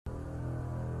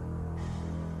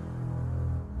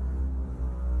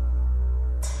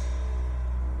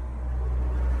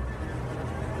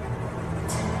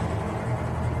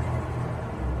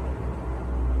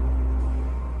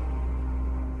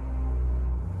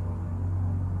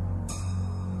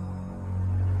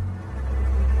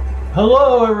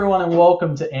Hello, everyone, and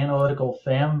welcome to Analytical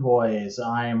Fanboys.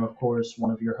 I am, of course,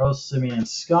 one of your hosts, Simeon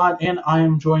Scott, and I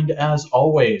am joined, as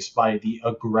always, by the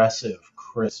aggressive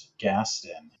Chris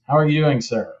Gaston. How are you doing,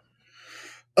 sir?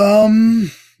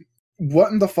 Um,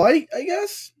 what in the fight? I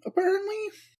guess apparently.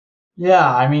 Yeah,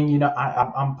 I mean,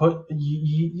 I'm put.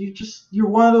 You're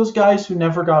one of those guys who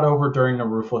never got over during the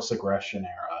ruthless aggression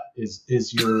era.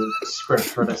 Is your script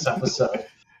for this episode?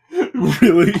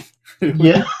 Really?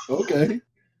 Yeah. Okay.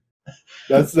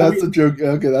 That's a joke.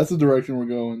 Okay, that's the direction we're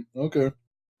going. Okay.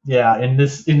 Yeah, in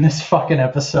this fucking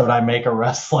episode, I make a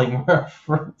wrestling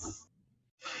reference.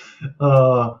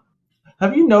 Uh,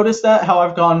 Have you noticed that how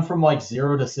I've gone from like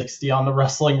 0 to 60 on the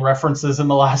wrestling references in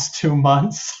the last 2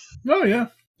 months? Oh yeah,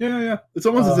 yeah. It's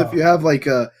almost as if Uh, you have like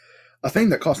a thing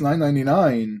that costs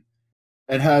 $9.99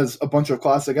 and has a bunch of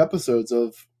classic episodes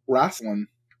of wrestling.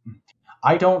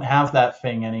 I don't have that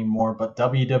thing anymore, but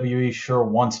WWE sure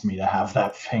wants me to have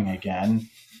that thing again.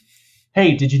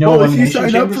 Hey, did you know Well, if you Elimination sign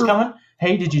up Chamber's for coming?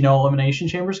 Hey, did you know Elimination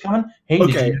Chamber's coming? Hey, did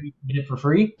you okay, know you can get it for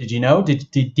free? Did you know? Did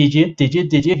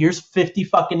you? Here's 50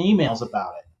 fucking emails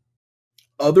about it.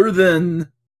 other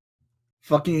than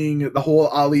fucking the whole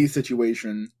Ali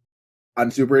situation,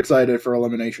 I'm super excited for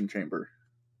Elimination Chamber.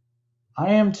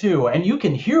 I am too, and you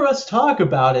can hear us talk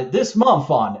about it this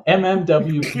month on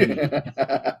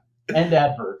MMWP. End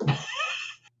advert.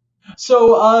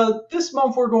 So this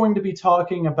month we're going to be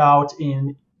talking about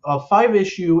in a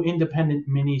 5-issue independent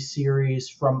miniseries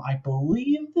from, I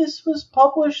believe this was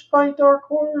published by Dark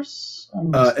Horse.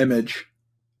 Image.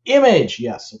 Image,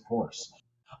 yes, of course.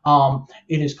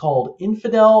 It is called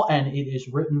Infidel, and it is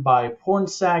written by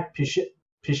Pornsak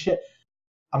Pichet.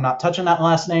 I'm not touching that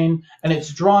last name, and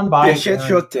it's drawn by.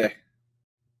 Piacecciote.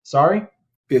 Sorry.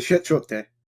 Piacecciote.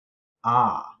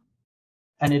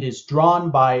 And it is drawn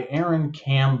by Aaron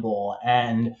Campbell,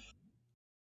 and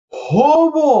oh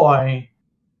boy,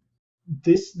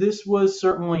 this was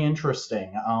certainly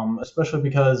interesting, especially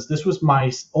because this was my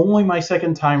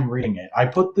second time reading it. I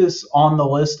put this on the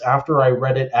list after I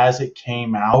read it as it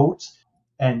came out,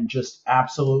 and just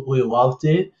absolutely loved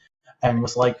it, and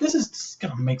was like, this is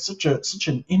gonna make such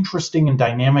an interesting and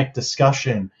dynamic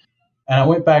discussion. And I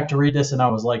went back to read this, and I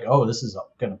was like, oh, this is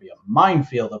going to be a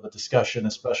minefield of a discussion,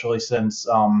 especially since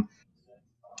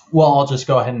well, I'll just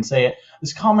go ahead and say it.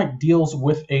 This comic deals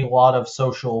with a lot of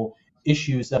social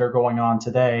issues that are going on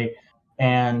today,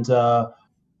 and I'm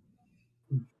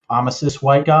a cis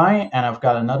white guy, and I've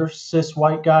got another cis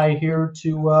white guy here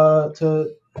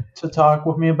to talk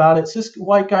with me about it. Cis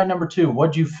white guy number two,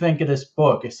 what'd you think of this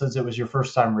book? It says it was your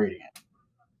first time reading it.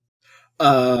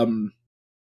 Um,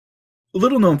 a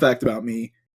little known fact about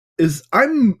me is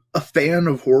I'm a fan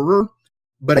of horror,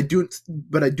 but I do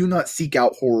not seek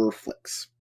out horror flicks.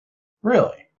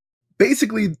 Really?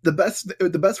 Basically, the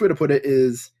best way to put it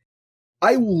is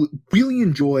I will really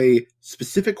enjoy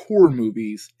specific horror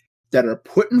movies that are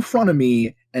put in front of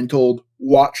me and told,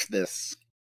 watch this.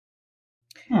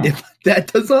 If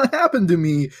that does not happen to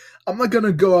me, I'm not going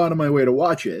to go out of my way to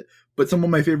watch it. But some of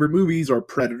my favorite movies are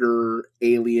Predator,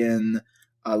 Alien.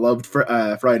 I loved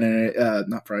Friday,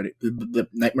 not Friday,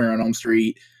 Nightmare on Elm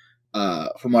Street.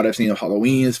 From what I've seen of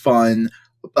Halloween is fun.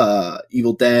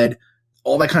 Evil Dead,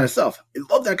 all that kind of stuff. I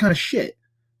love that kind of shit.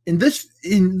 In this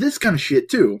kind of shit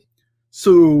too.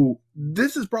 So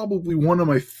this is probably one of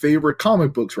my favorite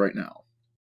comic books right now.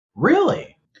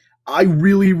 Really? I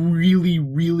really, really,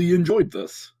 really enjoyed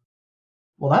this.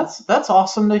 Well, that's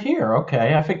awesome to hear.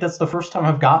 Okay, I think that's the first time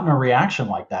I've gotten a reaction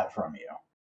like that from you.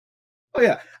 Oh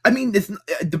yeah, I mean, it's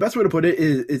the best way to put it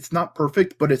is it's not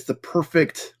perfect, but it's the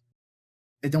perfect.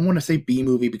 I don't want to say B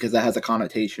movie because that has a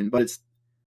connotation, but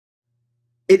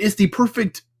it is the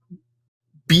perfect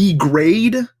B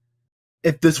grade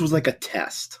if this was like a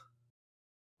test.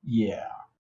 Yeah.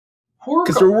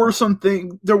 Because there were some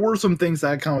things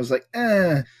that I kind of was like,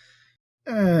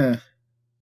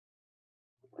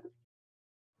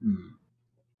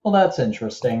 Well, that's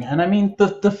interesting. And I mean,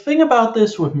 the thing about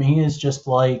this with me is just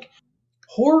like,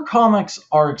 horror comics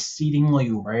are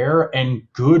exceedingly rare, and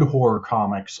good horror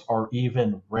comics are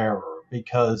even rarer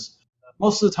because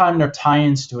most of the time they're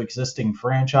tie-ins to existing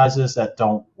franchises that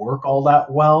don't work all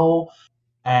that well.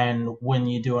 And when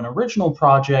you do an original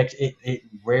project, it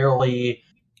rarely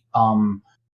um,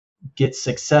 gets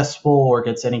successful or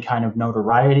gets any kind of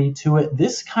notoriety to it.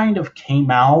 This kind of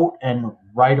came out and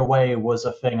right away was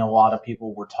a thing a lot of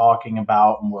people were talking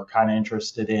about and were kind of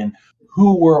interested in,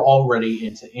 who were already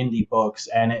into indie books.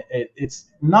 And it's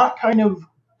not kind of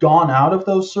gone out of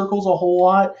those circles a whole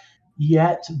lot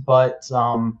yet, but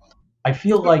I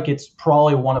feel like it's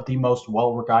probably one of the most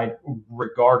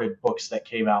regarded books that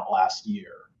came out last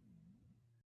year.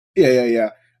 Yeah.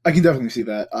 I can definitely see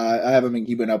that. I haven't been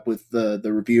keeping up with the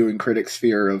review and critic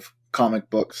sphere of comic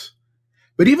books.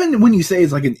 But even when you say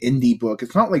it's like an indie book,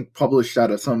 it's not like published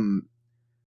out of some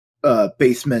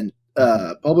basement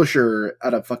publisher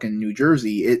out of fucking New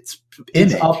Jersey. It's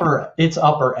It's Image.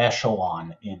 upper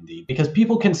echelon indie because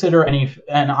people consider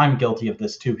and I'm guilty of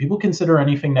this too. People consider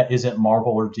anything that isn't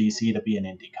Marvel or DC to be an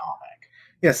indie comic.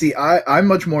 Yeah, see, I'm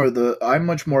much more of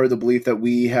the belief that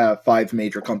we have 5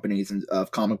 major companies of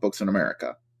comic books in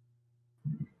America: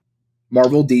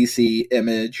 Marvel, DC,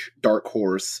 Image, Dark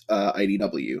Horse,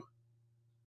 IDW.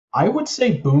 I would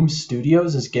say Boom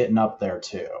Studios is getting up there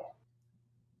too.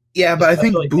 Yeah, but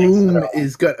Especially I think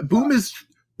things that are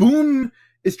Boom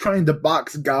is trying to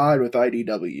box God with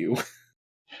IDW.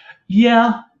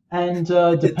 yeah, and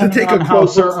to depending take on a how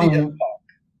quote from CM certain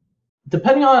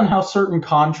depending on how certain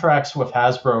contracts with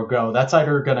Hasbro go, that's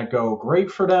either going to go great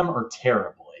for them or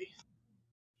terribly.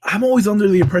 I'm always under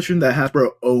the impression that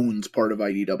Hasbro owns part of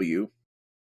IDW.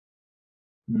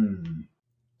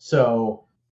 So,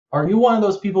 are you one of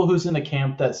those people who's in the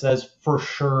camp that says for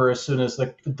sure as soon as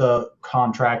the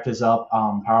contract is up,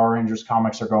 Power Rangers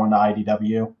comics are going to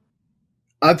IDW?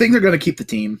 I think they're going to keep the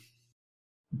team.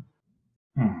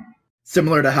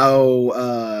 Similar to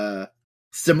how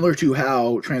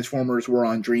Transformers were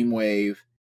on Dreamwave,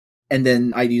 and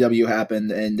then IDW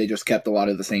happened, and they just kept a lot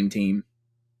of the same team.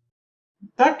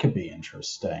 That could be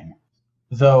interesting,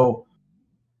 though.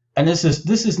 And this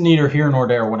is neither here nor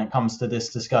there when it comes to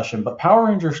this discussion. But Power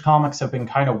Rangers comics have been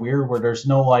kind of weird, where there's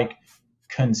no like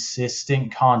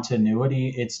consistent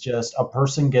continuity. It's just a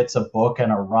person gets a book and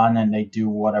a run, and they do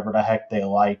whatever the heck they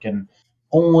like, and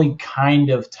only kind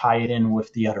of tie it in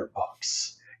with the other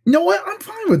books. You know what? I'm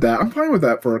fine with that. I'm fine with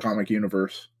that for a comic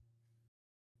universe.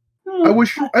 I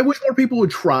wish more people would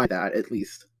try that at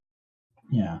least.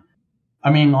 Yeah,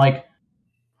 I mean, like,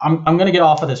 I'm going to get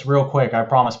off of this real quick. I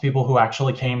promise people who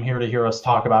actually came here to hear us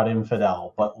talk about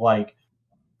Infidel, but like,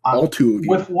 all 2 of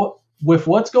you. With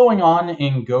what's going on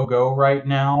in Go-Go right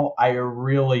now, I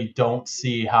really don't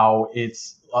see how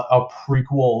it's a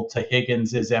prequel to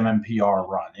Higgins' MMPR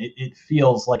run. It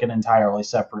feels like an entirely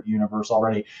separate universe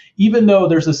already, even though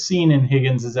there's a scene in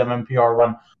Higgins' MMPR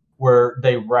run where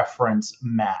they reference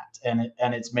Matt, and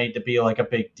it's made to be like a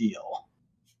big deal.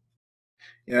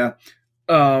 Yeah.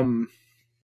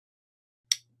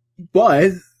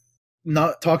 But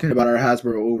not talking about our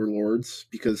Hasbro overlords,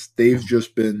 because they've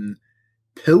just been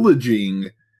pillaging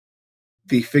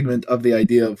the figment of the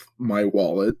idea of my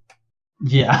wallet.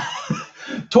 Yeah.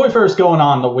 Toy Fair's going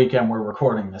on the weekend we're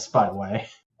recording this, by the way.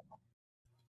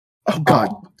 Oh god.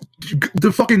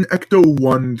 The fucking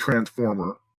Ecto-1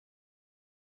 Transformer.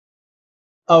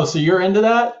 Oh, so you're into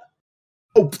that?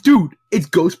 Oh, dude, it's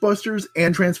Ghostbusters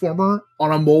and Transformer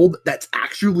on a mold that's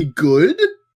actually good?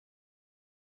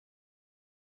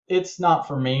 It's not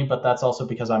for me, but that's also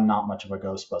because I'm not much of a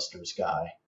Ghostbusters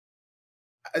guy.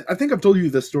 I think I've told you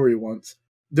this story once.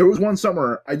 There was one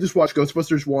summer, I just watched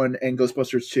Ghostbusters 1 and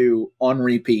Ghostbusters 2 on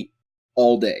repeat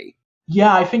all day.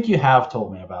 Yeah, I think you have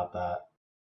told me about that.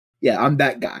 Yeah, I'm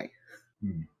that guy.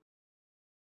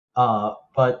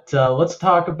 But let's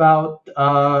talk about...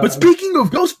 but speaking of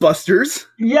Ghostbusters...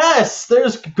 Yes,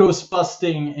 there's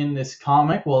ghostbusting in this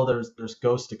comic. Well, there's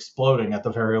ghost exploding at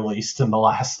the very least in the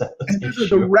last issue. And there's a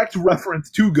direct reference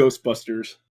to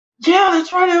Ghostbusters. Yeah,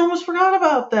 that's right. I almost forgot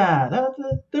about that.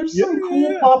 There's some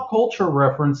cool pop culture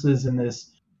references in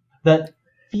this that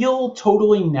feel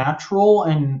totally natural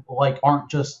and like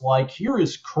aren't just like, here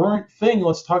is current thing,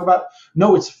 let's talk about.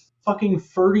 No, it's fucking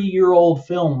 30-year-old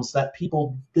films that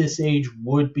people this age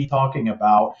would be talking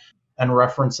about and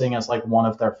referencing as like one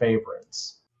of their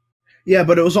favorites. Yeah,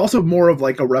 but it was also more of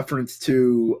like a reference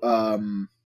to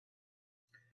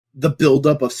the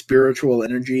buildup of spiritual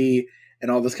energy and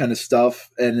all this kind of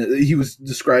stuff. And he was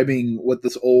describing what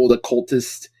this old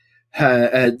occultist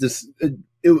had this.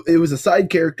 It was a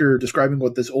side character describing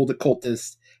what this old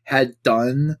occultist had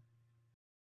done.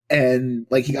 And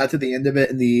like he got to the end of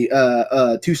it, and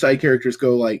the 2 side characters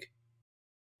go like,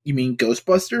 "You mean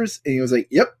Ghostbusters?" And he was like,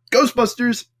 "Yep,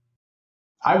 Ghostbusters."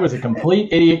 I was a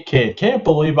complete idiot kid. Can't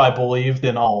believe I believed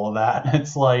in all of that.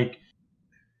 It's like,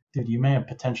 dude, you may have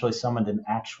potentially summoned an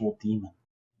actual demon.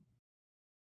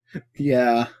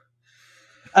 Yeah.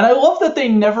 And I love that they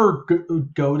never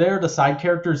go there. The side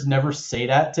characters never say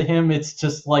that to him. It's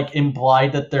just like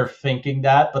implied that they're thinking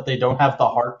that, but they don't have the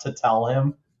heart to tell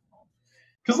him.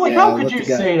 Because like, how could you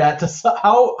say that to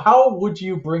how would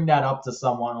you bring that up to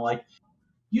someone? Like,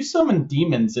 you summon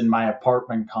demons in my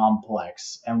apartment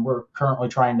complex, and we're currently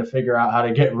trying to figure out how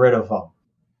to get rid of them.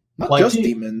 Not like, just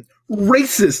demons,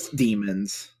 racist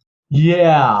demons.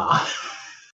 Yeah.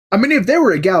 I mean, if they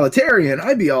were egalitarian,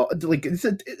 I'd be all like,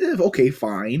 okay,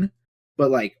 fine. But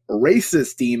like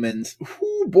racist demons,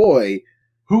 oh boy.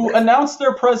 Who announced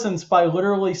their presence by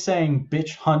literally saying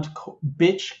bitch cunt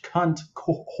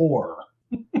whore.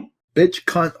 Bitch,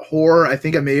 cunt, whore. I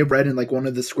think I may have read in like one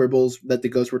of the scribbles that the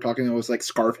ghosts were talking about was like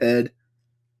scarf head.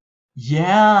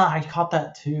 Yeah, I caught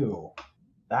that too.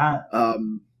 That.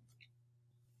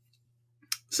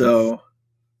 So.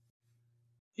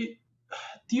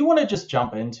 Do you want to just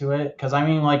jump into it? Because I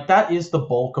mean, like, that is the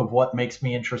bulk of what makes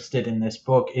me interested in this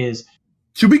book. Is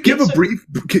should we give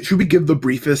the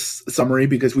briefest summary,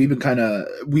 because we've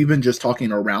been just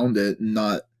talking around it,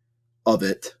 not of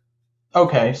it.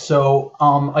 Okay, so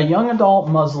a young adult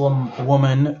Muslim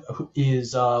woman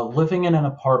is living in an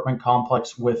apartment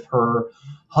complex with her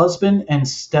husband and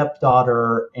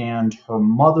stepdaughter and her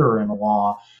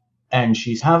mother-in-law, and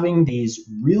she's having these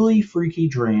really freaky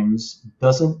dreams,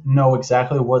 doesn't know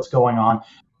exactly what's going on,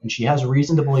 and she has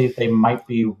reason to believe they might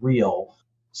be real.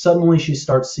 Suddenly she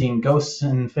starts seeing ghosts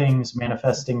and things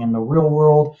manifesting in the real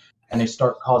world, and they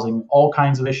start causing all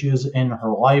kinds of issues in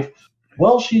her life.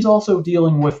 Well, she's also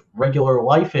dealing with regular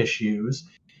life issues,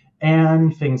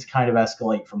 and things kind of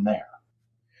escalate from there.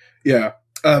 Yeah.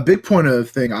 A big point of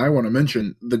thing I want to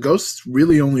mention, the ghosts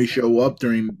really only show up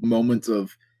during moments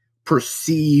of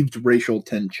perceived racial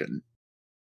tension.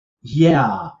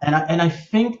 Yeah, and I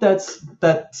think that's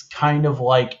kind of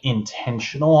like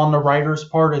intentional on the writer's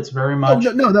part. It's very much...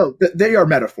 Oh, no. They are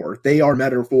metaphor. They are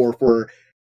metaphor for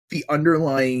the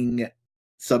underlying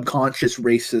subconscious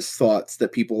racist thoughts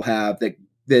that people have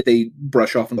that they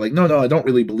brush off and like, no, I don't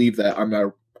really believe that. I'm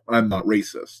not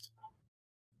racist.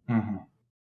 Mm-hmm.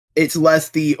 It's less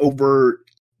the overt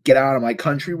get out of my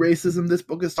country racism this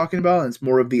book is talking about, and it's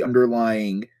more of the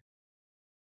underlying.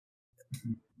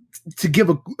 To give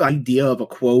an idea of a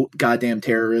quote, goddamn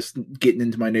terrorists getting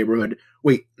into my neighborhood.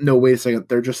 Wait a second.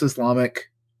 They're just Islamic.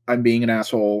 I'm being an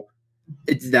asshole.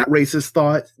 It's that racist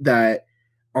thought that,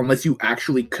 unless you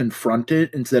actually confront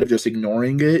it instead of just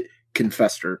ignoring it, can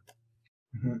fester.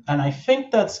 Mm-hmm. And I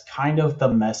think that's kind of the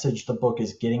message the book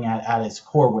is getting at its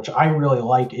core, which I really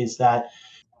like, is that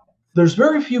there's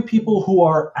very few people who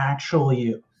are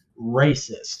actually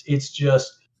racist. It's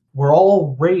just we're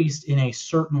all raised in a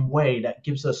certain way that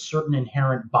gives us certain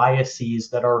inherent biases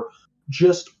that are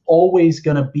just always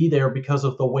going to be there because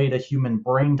of the way the human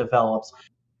brain develops.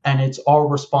 And it's our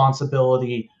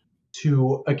responsibility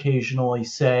to occasionally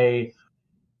say,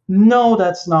 no,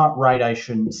 that's not right. I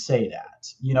shouldn't say that.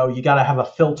 You know, you got to have a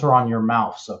filter on your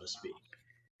mouth, so to speak.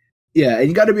 Yeah, and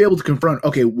you got to be able to confront,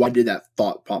 okay, why did that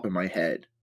thought pop in my head?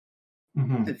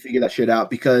 Mm-hmm. And figure that shit out,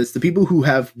 because the people who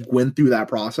have went through that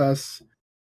process,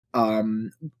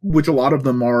 which a lot of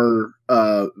them are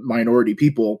minority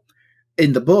people,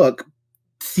 in the book,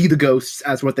 see the ghosts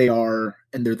as what they are,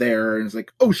 and they're there, and it's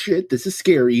like, oh shit, this is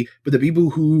scary. But the people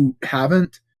who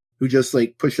haven't, who just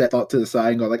like push that thought to the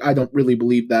side and go like, I don't really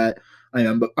believe that,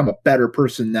 I'm a better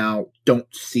person now, don't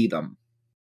see them.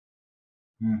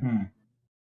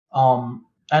 Mm-hmm.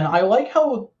 And I like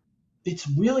how it's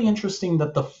really interesting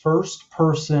that the first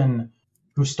person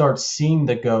who starts seeing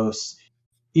the ghosts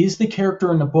is the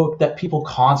character in the book that people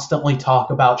constantly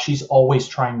talk about. She's always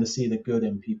trying to see the good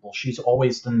in people. She's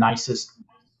always the nicest,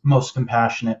 most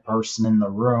compassionate person in the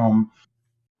room.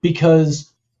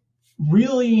 Because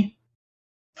really,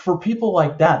 for people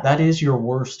like that, that is your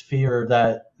worst fear,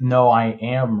 that, no, I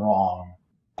am wrong.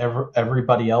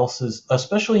 Everybody else is,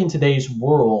 especially in today's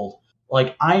world.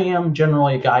 Like, I am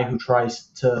generally a guy who tries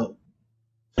to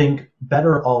think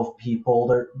better of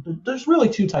people. There's really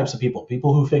two types of people.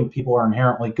 People who think people are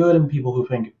inherently good and people who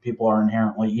think people are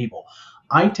inherently evil.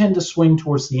 I tend to swing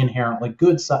towards the inherently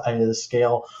good side of the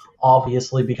scale,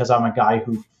 obviously, because I'm a guy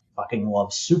who fucking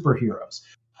loves superheroes.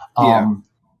 Yeah.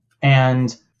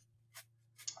 And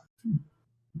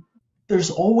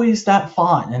there's always that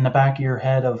thought in the back of your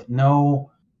head of,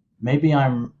 no, maybe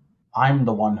I'm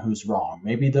the one who's wrong.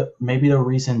 Maybe the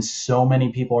reason so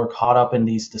many people are caught up in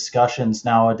these discussions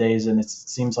nowadays, and it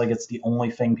seems like it's the only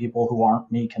thing people who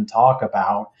aren't me can talk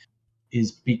about,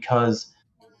 is because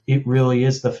it really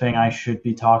is the thing I should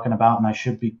be talking about, and I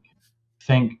should be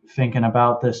thinking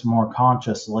about this more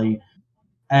consciously.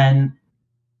 And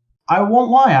I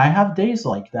won't lie, I have days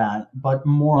like that, but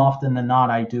more often than not,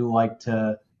 I do like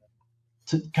to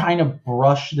kind of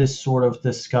brush this sort of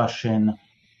discussion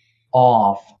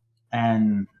off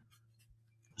and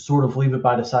sort of leave it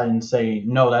by the side and say,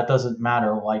 no, that doesn't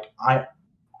matter. Like,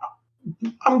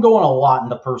 I'm going a lot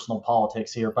into personal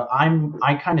politics here, but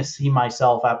I kind of see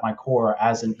myself at my core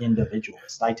as an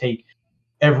individualist. I take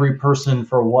every person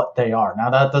for what they are. Now,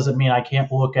 that doesn't mean I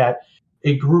can't look at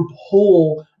a group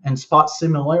whole and spot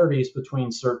similarities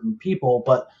between certain people,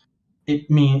 but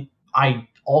I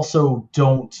also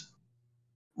don't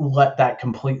let that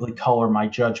completely color my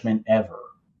judgment ever.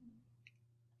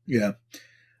 Yeah.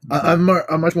 I'm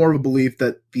much more of a belief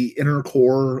that the inner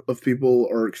core of people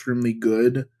are extremely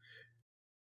good,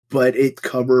 but it's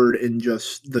covered in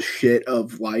just the shit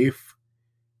of life,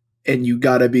 and you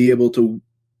got to be able to.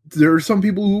 There are some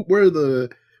people where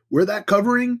that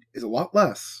covering is a lot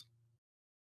less,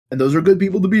 and those are good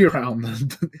people to be around.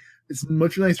 It's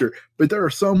much nicer. But there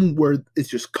are some where it's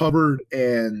just covered,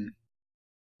 and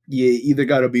you either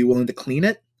got to be willing to clean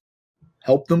it,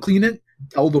 help them clean it,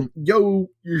 tell them, "Yo,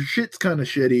 your shit's kind of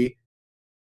shitty,"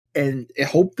 and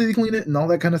hope they clean it and all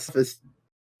that kind of stuff. It's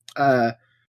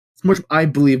much, I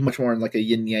believe, much more in like a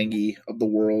yin yangy of the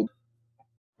world.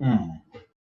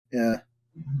 Yeah,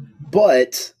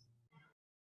 but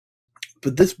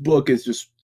this book is just,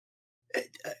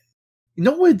 you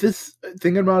know what? This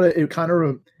thinking about it, it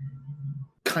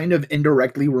kind of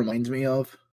indirectly reminds me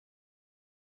of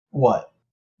what?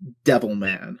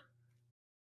 Devilman.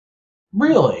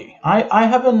 Really? I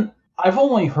haven't. I've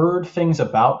only heard things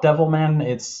about Devilman.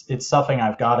 It's something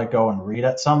I've got to go and read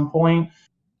at some point.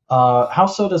 How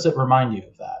so does it remind you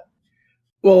of that?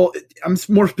 Well, I'm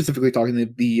more specifically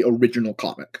talking the original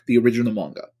comic, the original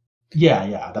manga.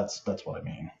 Yeah, that's what I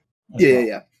mean.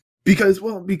 Yeah.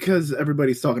 Because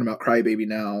everybody's talking about Crybaby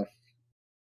now,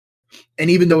 and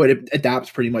even though it adapts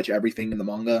pretty much everything in the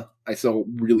manga, I still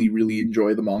really, really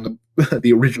enjoy the manga,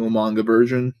 the original manga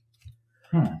version.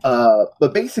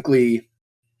 But basically,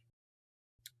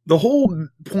 the whole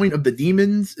point of the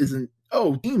demons isn't,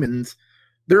 demons.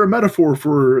 They're a metaphor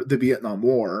for the Vietnam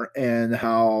War and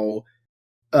how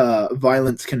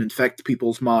violence can infect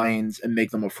people's minds and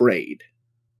make them afraid.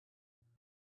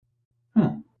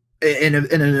 In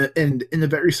a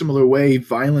very similar way,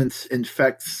 violence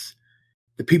infects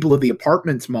the people of the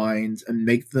apartment's minds and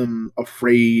make them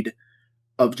afraid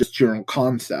of just general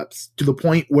concepts, to the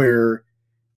point where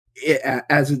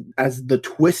as the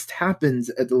twist happens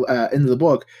at the end of the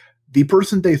book, the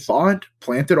person they thought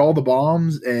planted all the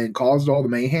bombs and caused all the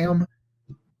mayhem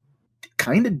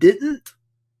kind of didn't.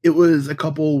 It was a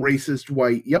couple racist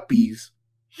white yuppies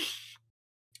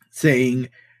saying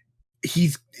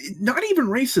he's not even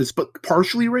racist, but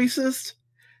partially racist.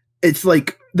 It's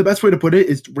like, the best way to put it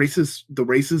is racist. The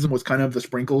racism was kind of the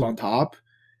sprinkles on top.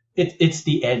 It's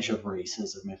the edge of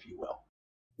racism, if you will.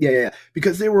 Yeah.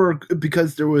 Because there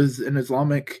was an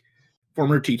Islamic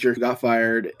former teacher who got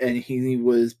fired, and he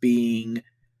was being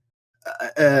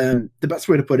the best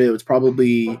way to put it was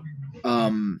probably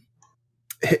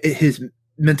his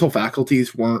mental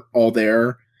faculties weren't all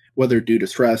there, whether due to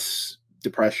stress,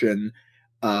 depression,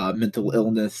 mental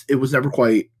illness. It was never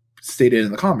quite stated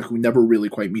in the comic. We never really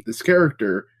quite meet this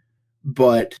character,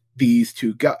 but these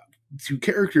two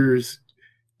characters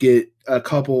get a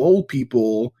couple old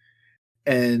people,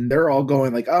 and they're all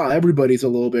going like, everybody's a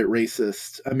little bit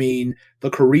racist. I mean,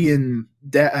 the Korean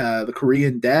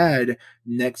dad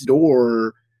next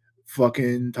door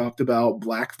fucking talked about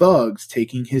black thugs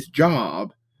taking his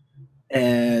job,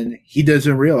 and he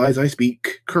doesn't realize I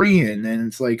speak Korean. And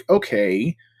it's like,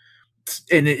 okay.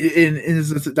 And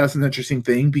that's an interesting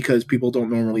thing, because people don't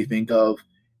normally think of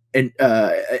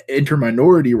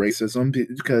interminority racism,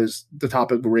 because the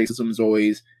topic of racism is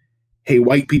always, hey,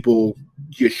 white people,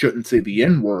 you shouldn't say the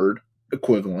N-word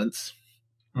equivalents.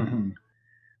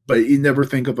 But you never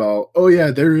think about,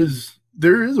 there is a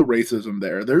racism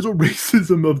there. There's a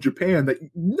racism of Japan that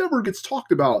never gets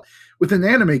talked about within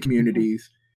anime communities,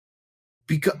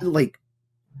 because like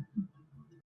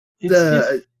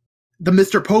the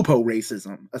Mr. Popo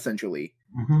racism, essentially.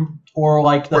 Or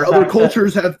like where other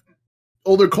cultures have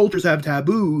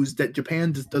taboos that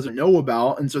Japan just doesn't know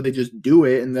about, and so they just do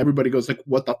it, and everybody goes like,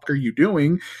 what the fuck are you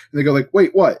doing? And they go like,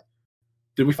 wait, what?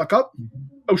 Did we fuck up?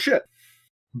 Oh shit.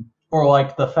 Or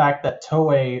like the fact that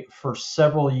Toei, for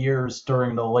several years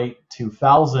during the late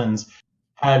 2000s,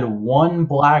 had one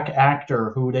black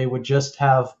actor who they would just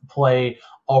have play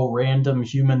a random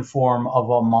human form of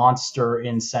a monster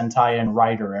in Sentai and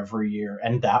Rider every year,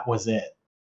 and that was it.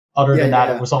 Other than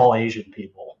that, it was all Asian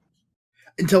people.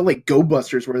 Until like Go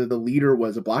Busters, where the leader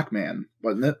was a black man,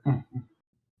 wasn't it?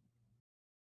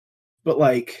 But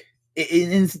like,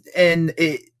 it's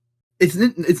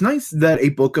nice that a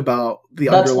book about the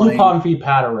underlying. That's Lupin v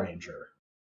Pataranger.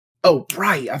 Oh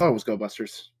right, I thought it was Go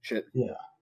Busters. Shit. Yeah.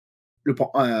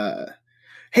 Lupin.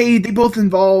 Hey, they both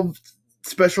involved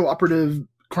special operative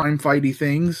crime fighty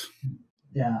things.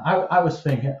 Yeah, I was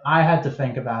thinking. I had to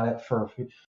think about it for a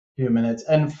few minutes,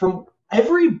 and from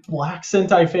every Black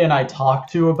Sentai fan I talk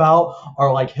to about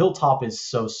are like, Hilltop is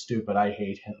so stupid, I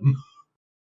hate him.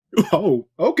 Oh,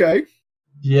 okay.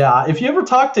 Yeah, if you ever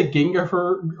talk to Ginga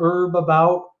Herb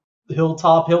about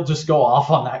Hilltop, he'll just go off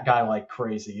on that guy like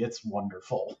crazy. It's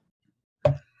wonderful.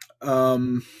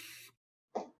 Um,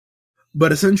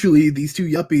 but essentially, these two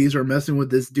yuppies are messing with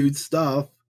this dude's stuff,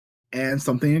 and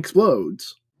something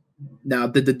explodes. Now,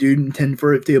 did the dude intend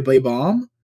for it to be a bomb?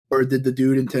 Or did the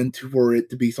dude intend for it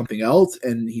to be something else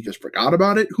and he just forgot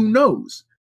about it? Who knows?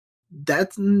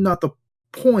 That's not the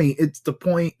point. The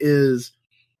point is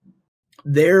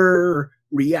their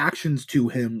reactions to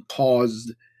him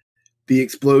caused the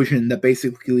explosion that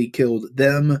basically killed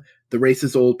them, the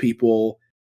racist old people,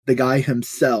 the guy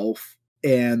himself,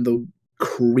 and the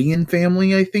Korean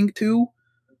family, I think, too.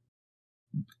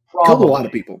 Probably. Killed a lot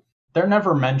of people. They're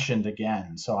never mentioned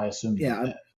again, so I assume they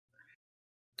did.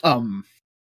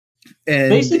 And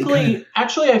basically,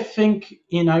 actually, I think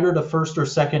in either the first or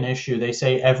second issue, they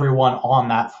say everyone on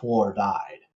that floor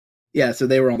died. Yeah, so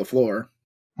they were on the floor.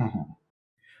 Mm-hmm.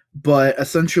 But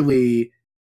essentially,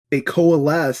 they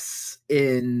coalesce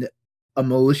in a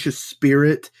malicious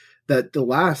spirit that the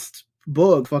last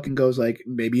book fucking goes like,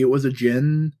 maybe it was a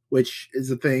djinn, which is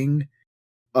a thing.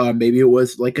 Maybe it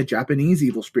was like a Japanese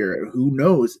evil spirit. Who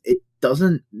knows? It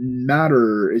doesn't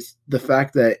matter. It's the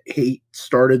fact that hate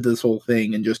started this whole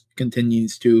thing and just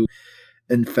continues to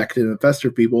infect and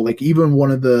infester people. Like, even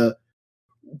one of the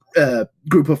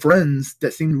group of friends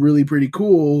that seemed really pretty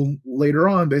cool later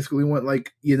on basically went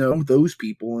like, those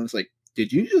people. And it's like,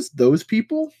 did you just those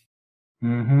people?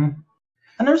 Mm-hmm.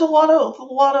 And there's a lot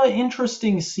of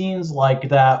interesting scenes like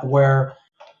that where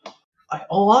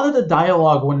a lot of the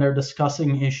dialogue when they're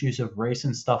discussing issues of race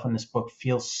and stuff in this book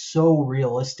feels so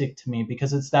realistic to me,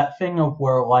 because it's that thing of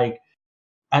where, like,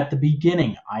 at the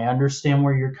beginning, I understand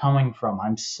where you're coming from.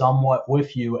 I'm somewhat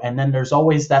with you. And then there's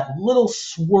always that little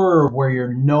swerve where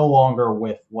you're no longer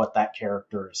with what that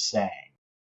character is saying.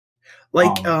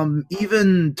 Like,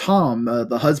 even Tom,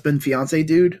 the husband fiance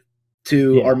dude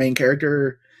to our main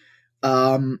character,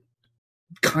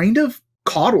 kind of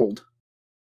coddled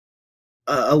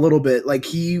a little bit. Like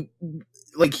he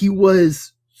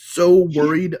was so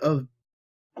worried of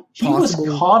he was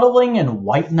coddling and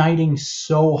white knighting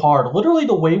so hard. Literally,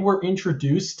 the way we're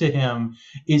introduced to him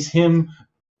is him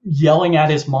yelling at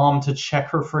his mom to check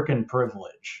her frickin'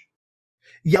 privilege.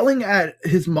 Yelling at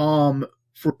his mom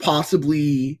for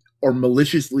possibly or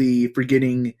maliciously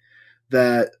forgetting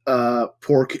that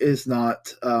pork is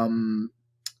not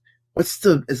what's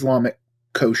the Islamic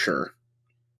kosher?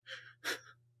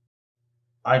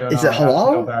 I don't know. Is it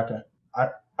halal? Go back to,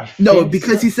 no,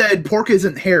 because he said pork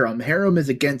isn't haram. Haram is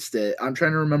against it. I'm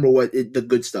trying to remember what the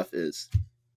good stuff is.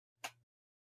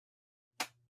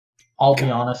 I'll be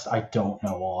honest, I don't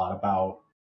know a lot about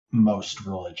most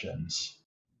religions.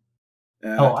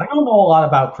 Hell, I don't know a lot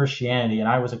about Christianity, and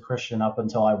I was a Christian up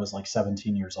until I was like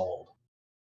 17 years old.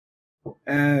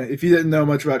 If you didn't know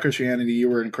much about Christianity, you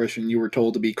weren't a Christian. You were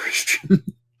told to be Christian.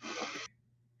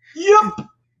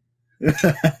 Yep.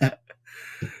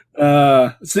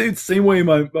 Same way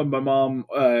my mom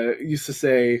used to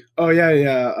say, "Oh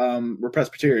yeah, we're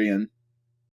Presbyterian,"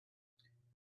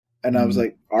 and I was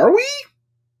like, "Are we?"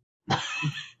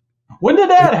 When did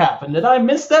that happen? Did I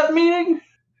miss that meeting?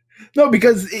 No,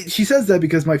 because she says that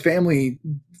because my family's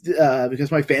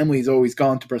always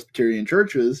gone to Presbyterian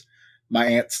churches. My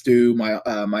aunts do, my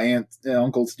aunts and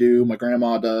uncles do, my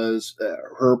grandma does,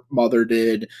 her mother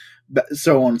did,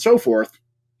 so on and so forth.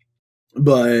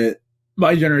 But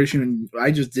my generation,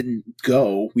 I just didn't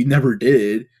go. We never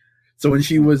did. So when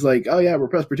she was like, "Oh yeah, we're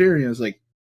Presbyterian," I was like,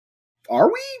 "Are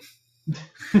we?"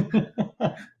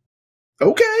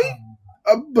 Okay,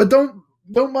 but don't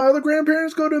my other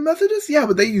grandparents go to a Methodist? Yeah,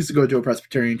 but they used to go to a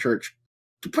Presbyterian church.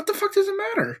 What the fuck does it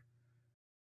matter?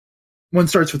 One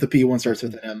starts with a P, one starts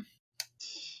with an M.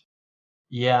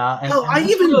 Yeah, and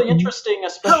that's really interesting,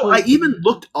 especially. I even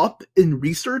looked up and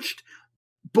researched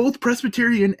both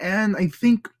Presbyterian and I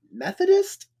think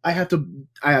Methodist. I have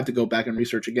to go back and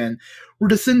research again.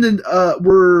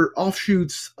 We're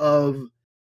offshoots of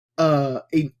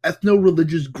an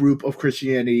ethno-religious group of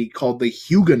Christianity called the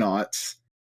Huguenots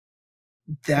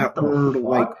that were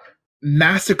like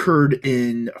massacred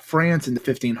in France in the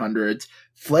 1500s,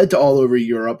 fled to all over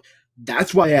Europe.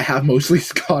 That's why I have mostly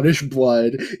Scottish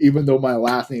blood, even though my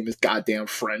last name is goddamn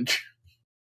French.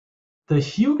 The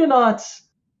Huguenots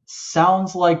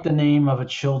sounds like the name of a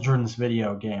children's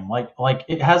video game. Like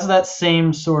it has that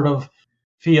same sort of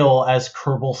feel as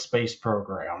Kerbal Space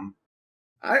Program.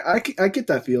 I get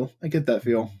that feel.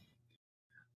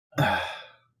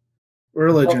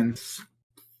 Religions.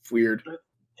 Weird.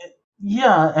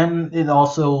 Yeah, and it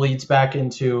also leads back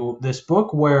into this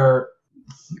book where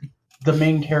the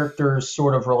main character's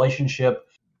sort of relationship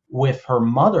with her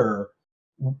mother,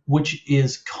 which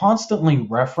is constantly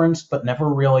referenced but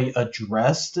never really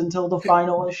addressed until the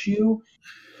final issue,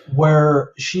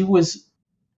 where she was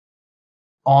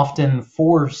often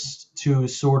forced to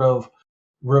sort of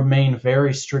remain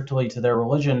very strictly to their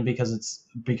religion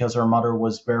because her mother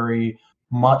was very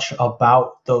much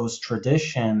about those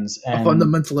traditions. A And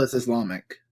fundamentalist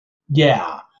Islamic.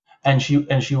 yeah, and she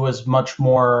was much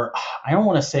more, I don't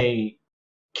want to say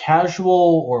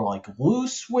casual or like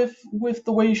loose with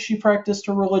the way she practiced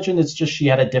her religion. It's just she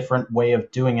had a different way of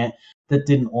doing it that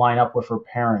didn't line up with her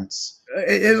parents. Sort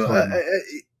of.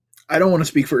 I don't want to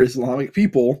speak for Islamic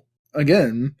people.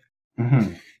 Again,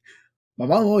 Hmm. my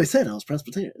mom always said I was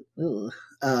Presbyterian.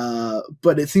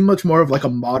 But it seemed much more of like a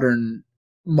modern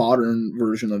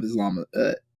version of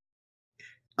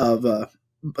of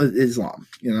Islam.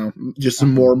 You know, just a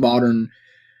more modern.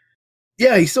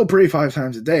 Yeah, you still pray 5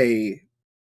 times a day,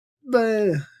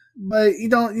 but you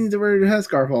don't need to wear your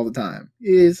headscarf all the time.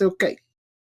 It's okay.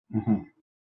 Hmm.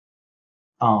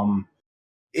 Um,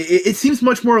 It seems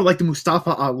much more like the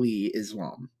Mustafa Ali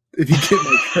Islam, if you get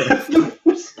my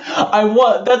drift.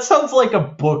 that sounds like a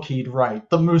book he'd write.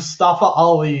 The Mustafa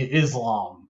Ali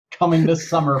Islam coming this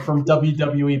summer from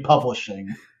WWE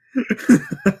Publishing.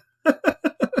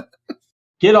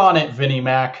 Get on it, Vinnie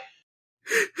Mac.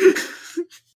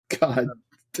 God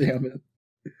damn it.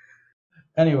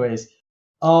 Anyways,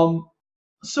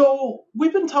 so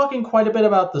we've been talking quite a bit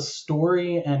about the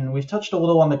story and we've touched a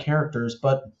little on the characters,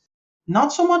 but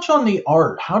not so much on the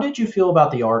art. How did you feel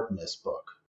about the art in this book?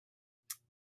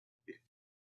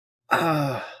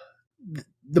 Uh,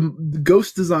 the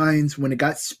ghost designs when it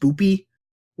got spoopy,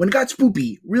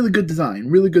 really good design,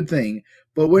 really good thing.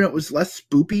 But when it was less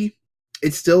spoopy,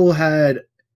 it still had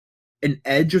an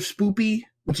edge of spoopy,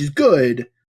 which is good.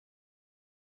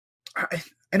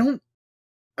 I don't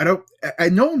I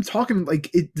know I'm talking like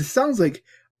it. This sounds like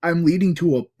I'm leading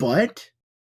to a but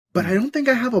I don't think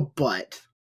I have a but.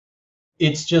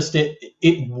 It's just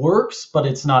it works, but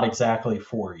it's not exactly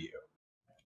for you.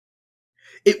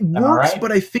 It Am I works, right?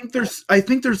 but I think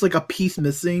there's like a piece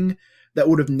missing that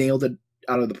would have nailed it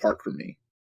out of the park for me.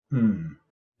 Hmm.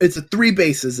 It's a 3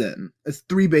 bases in. It's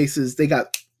 3 bases. They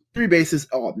got 3 bases.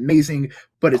 Oh, amazing!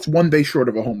 But it's 1 base short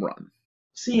of a home run.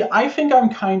 See, I think I'm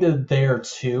kind of there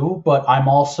too, but I'm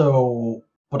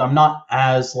not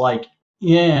as like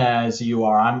yeah as you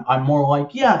are. I'm more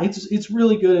like yeah, it's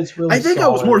really good. It's really I think I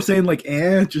was solid. more saying like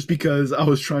just because I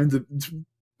was trying to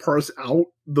parse out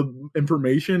the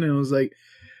information and I was like,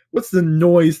 what's the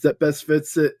noise that best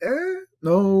fits it?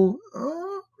 No.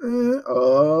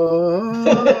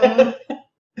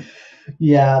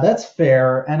 Yeah, that's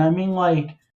fair. And I mean,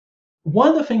 like, one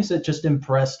of the things that just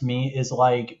impressed me is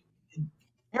like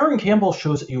Aaron Campbell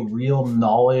shows a real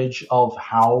knowledge of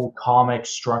how comic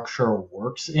structure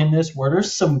works in this, where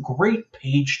there's some great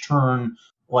page turn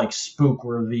like spook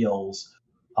reveals,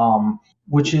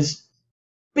 which is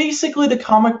basically the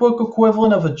comic book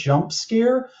equivalent of a jump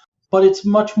scare, but it's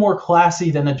much more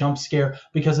classy than a jump scare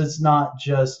because it's not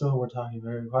just oh we're talking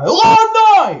very quiet,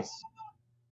 loud noise.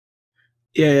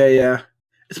 Yeah.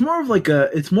 It's more of like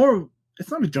it's not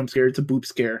a jump scare, it's a boop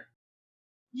scare.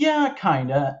 Yeah,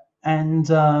 kinda. And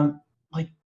like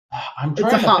I'm It's a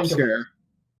trying to hop think of scare.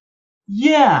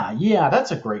 yeah,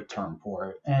 that's a great term for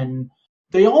it. And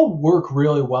they all work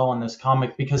really well in this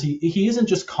comic because he isn't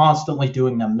just constantly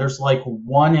doing them. There's like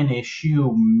one an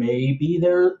issue, maybe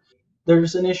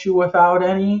there's an issue without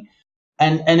any.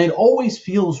 And it always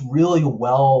feels really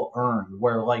well earned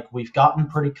where like we've gotten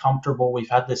pretty comfortable. We've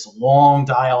had this long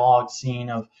dialogue scene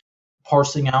of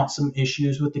parsing out some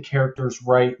issues with the characters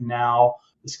right now.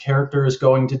 This character is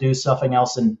going to do something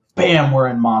else, and bam, we're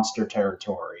in monster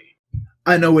territory.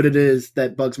 I know what it is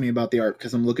that bugs me about the art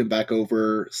because I'm looking back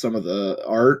over some of the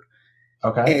art.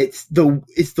 Okay. It's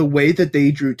the way that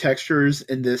they drew textures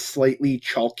in this slightly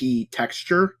chalky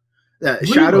texture,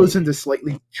 shadows in Really? this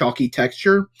slightly chalky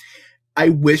texture. I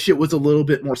wish it was a little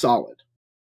bit more solid.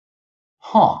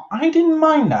 Huh. I didn't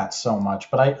mind that so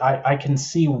much, but I can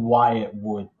see why it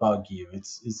would bug you.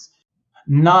 It's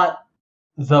not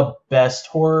the best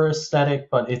horror aesthetic,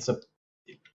 but it's a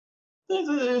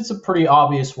pretty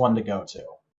obvious one to go to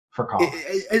for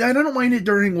comics. I don't mind it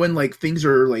during when like things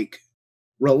are like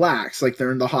relaxed, like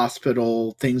they're in the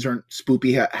hospital, things aren't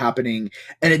spoopy happening,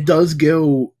 and it does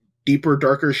go deeper,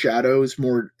 darker shadows,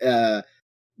 more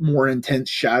intense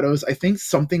shadows. I think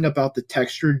something about the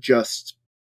texture just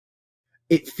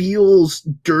it feels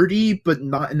dirty, but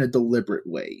not in a deliberate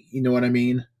way. You know what I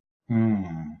mean? Hmm.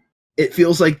 it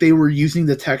feels like they were using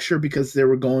the texture because they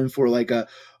were going for like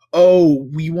oh,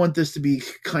 we want this to be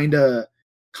kind of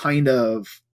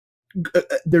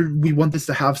we want this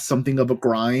to have something of a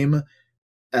grime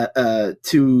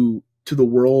to the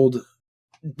world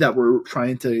that we're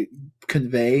trying to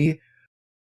convey,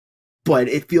 but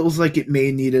it feels like it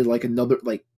may needed like another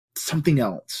like something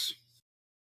else.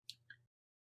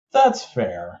 That's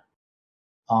fair.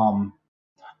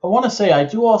 I want to say I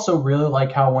do also really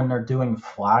like how when they're doing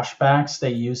flashbacks, they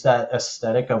use that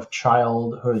aesthetic of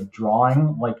childhood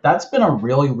drawing. Like that's been a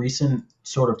really recent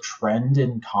sort of trend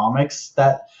in comics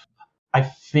that I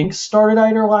think started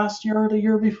either last year or the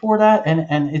year before that,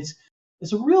 and it's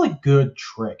a really good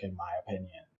trick in my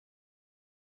opinion.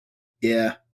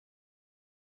 Yeah.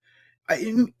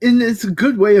 And it's a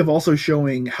good way of also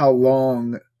showing how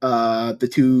long the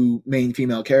two main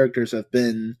female characters have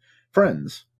been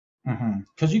friends.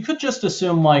 Because you could just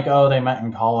assume like, oh, they met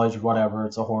in college, whatever.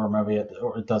 It's a horror movie,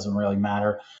 or it doesn't really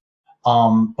matter.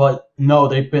 But no,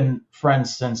 they've been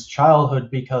friends since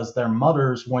childhood because their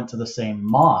mothers went to the same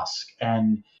mosque,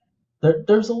 and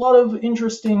there's a lot of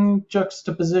interesting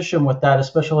juxtaposition with that,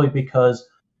 especially because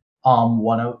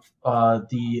one of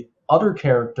the other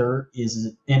character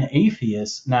is an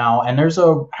atheist now, and there's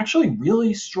a actually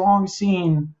really strong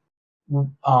scene.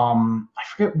 I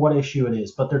forget what issue it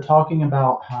is, but they're talking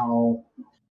about how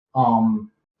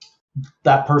um,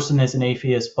 that person is an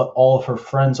atheist, but all of her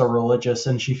friends are religious,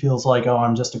 and she feels like, oh,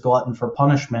 I'm just a glutton for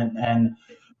punishment, and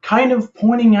kind of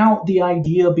pointing out the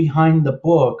idea behind the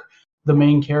book. The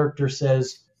main character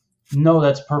says, no,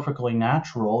 that's perfectly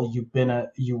natural.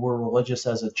 You were religious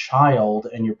as a child,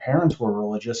 and your parents were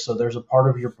religious, so there's a part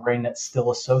of your brain that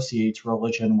still associates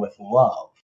religion with love.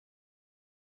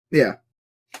 Yeah.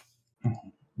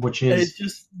 Which And is it's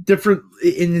just different,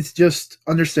 and it's just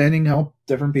understanding how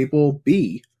different people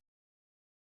be.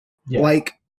 yeah.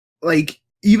 Like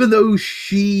even though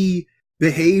she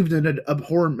behaved in an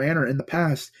abhorrent manner in the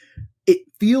past, it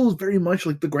feels very much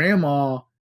like the grandma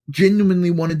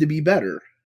genuinely wanted to be better.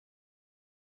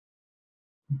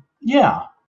 Yeah.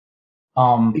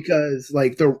 Because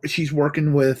like she's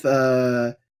working with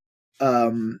the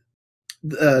Muslim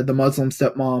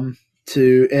stepmom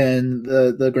and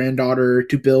the granddaughter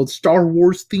to build Star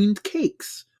Wars themed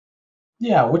cakes.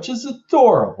 Yeah, which is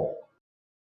adorable.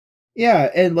 Yeah,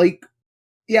 and like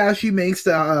yeah, she makes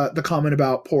the comment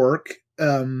about pork.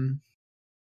 And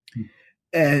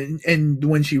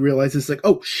when she realizes like,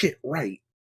 oh shit, right.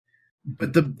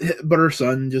 But her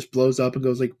son just blows up and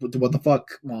goes like, what the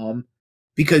fuck, mom?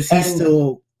 Because he's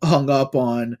still hung up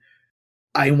on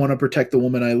I want to protect the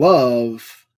woman I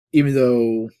love, even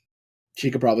though she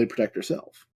could probably protect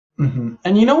herself. Mm-hmm.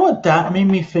 And you know what that made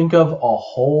me think of a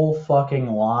whole fucking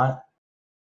lot?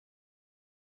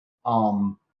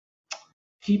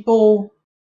 People,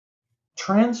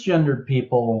 transgendered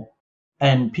people,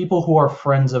 and people who are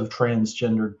friends of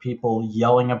transgendered people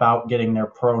yelling about getting their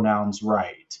pronouns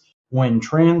right. When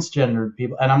transgendered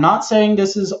people, and I'm not saying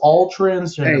this is all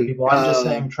transgender people, I'm just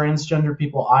saying transgender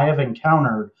people I have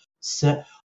encountered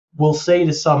will say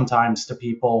to sometimes to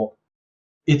people,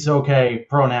 it's okay,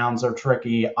 pronouns are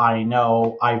tricky, I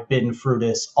know, I've been through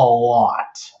this a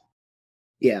lot.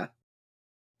 Yeah.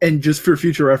 And just for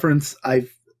future reference,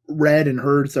 I've read and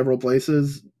heard several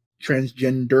places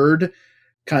transgendered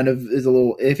kind of is a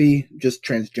little iffy, just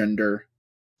transgender.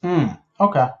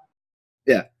 Okay.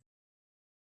 Yeah.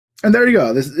 And there you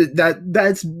go.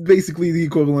 That's basically the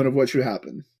equivalent of what should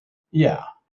happen. Yeah.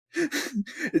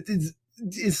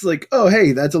 It's like, oh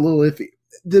hey, that's a little iffy.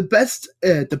 The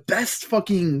best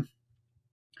fucking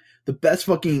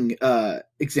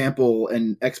example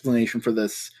and explanation for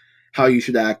this, how you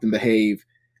should act and behave,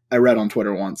 I read on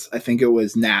Twitter once. I think it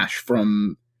was Nash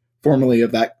from formerly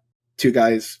of that Two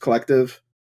Guys Collective.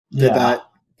 Did that.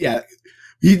 Yeah.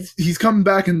 He's coming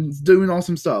back and doing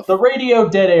awesome stuff. The Radio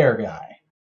Dead Air guy.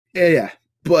 Yeah.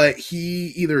 But he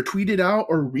either tweeted out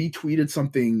or retweeted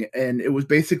something, and it was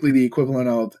basically the equivalent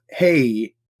of,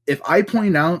 hey, if I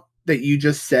point out that you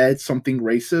just said something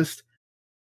racist,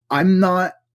 I'm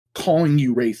not calling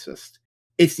you racist.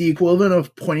 It's the equivalent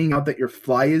of pointing out that your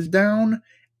fly is down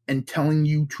and telling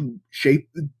you to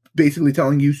basically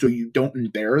telling you so you don't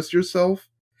embarrass yourself.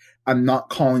 I'm not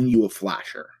calling you a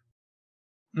flasher.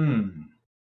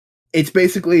 It's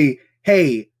basically,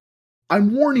 hey,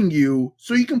 I'm warning you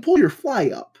so you can pull your fly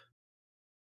up.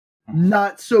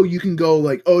 Not so you can go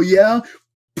like, oh yeah,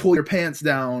 pull your pants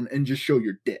down and just show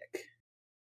your dick.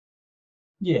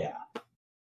 Yeah.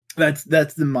 That's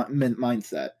the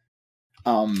mindset.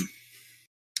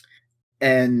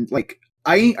 And like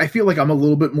I feel like I'm a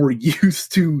little bit more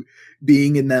used to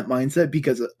being in that mindset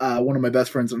because one of my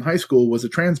best friends in high school was a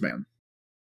trans man.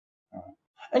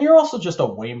 And you're also just a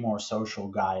way more social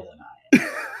guy than I am.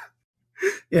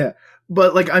 Yeah,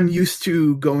 but like I'm used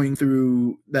to going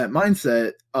through that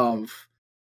mindset of,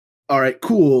 all right,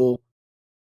 cool.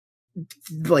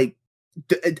 Like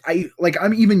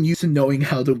I'm even used to knowing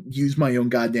how to use my own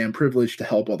goddamn privilege to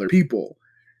help other people.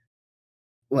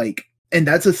 Like, and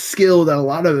that's a skill that a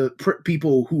lot of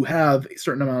people who have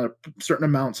certain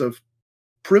amounts of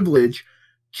privilege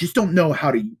just don't know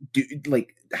how to do,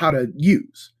 like how to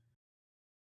use.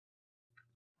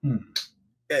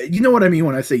 You know what I mean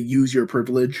when I say use your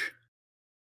privilege?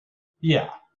 Yeah.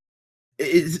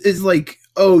 It's like,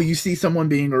 oh, you see someone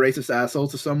being a racist asshole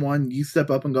to someone, you step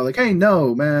up and go like, hey,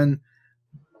 no, man.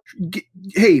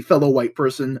 Hey, fellow white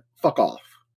person, fuck off.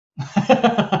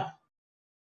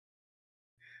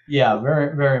 Yeah,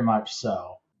 very, very much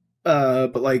so.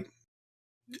 But like,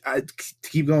 to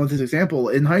keep going with this example,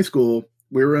 in high school,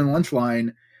 we were in lunch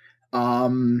line,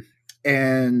 and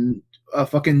a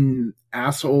fucking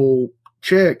asshole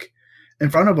chick in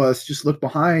front of us just looked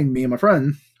behind me and my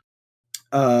friend,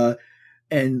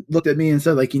 and looked at me and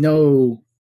said, like,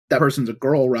 that person's a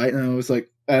girl, right? And I was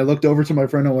like, I looked over to my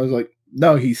friend and I was like,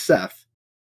 no, he's Seth.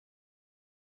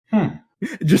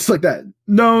 Just like that.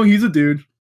 No, he's a dude.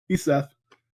 He's Seth.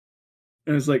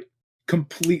 And it's like,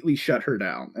 completely shut her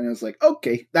down. And it's like,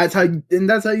 okay, that's how you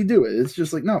do it. It's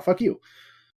just like, no, fuck you.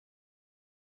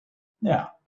 Yeah.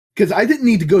 Because I didn't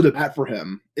need to go to bat for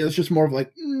him. It was just more of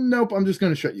like, nope, I'm just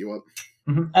going to shut you up.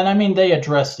 Mm-hmm. And I mean, they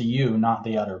addressed you, not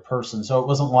the other person. So it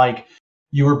wasn't like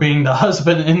you were being the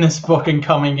husband in this book and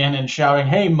coming in and shouting,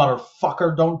 hey,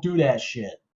 motherfucker, don't do that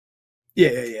shit.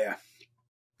 Yeah.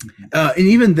 And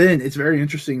even then, it's very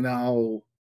interesting now.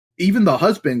 Even the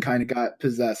husband kind of got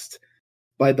possessed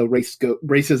by the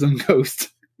racism ghost.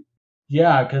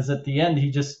 Yeah, because at the end,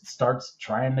 he just starts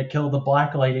trying to kill the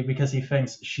black lady because he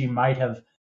thinks she might have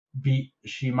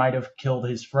killed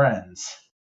his friends.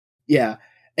 Yeah.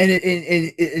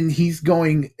 And he's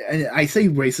going, and I say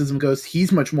racism ghost,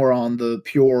 he's much more on the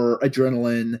pure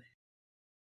adrenaline.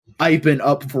 I've been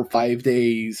up for 5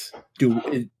 days,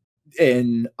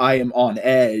 and I am on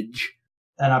edge.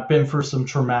 And I've been through some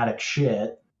traumatic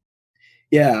shit.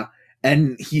 Yeah.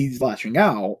 And he's lashing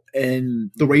out,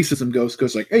 and the racism ghost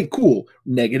goes like, hey, cool,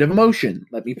 negative emotion.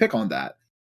 Let me pick on that.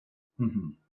 Mm-hmm.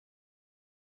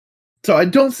 So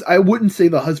I wouldn't say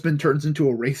the husband turns into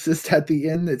a racist at the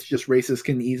end. It's just racist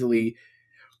can easily,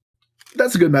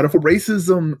 that's a good metaphor.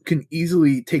 Racism can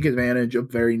easily take advantage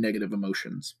of very negative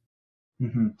emotions.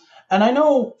 Mm-hmm. And I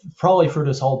know probably through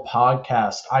this whole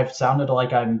podcast, I've sounded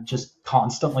like I'm just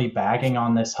constantly bagging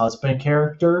on this husband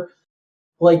character.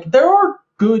 Like, there are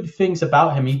good things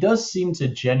about him. He does seem to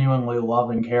genuinely love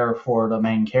and care for the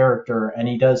main character, and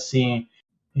he does seem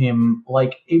him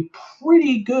like a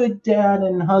pretty good dad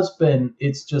and husband.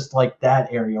 It's just like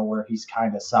that area where he's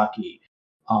kind of sucky.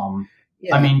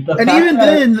 Yeah. I mean, and even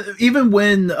then, even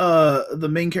when the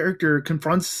main character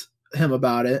confronts him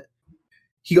about it,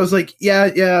 he goes like,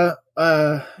 yeah,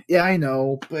 I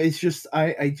know, but it's just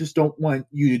I just don't want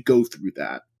you to go through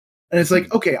that. And it's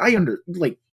like, okay, I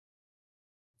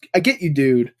get you,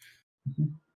 dude.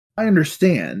 I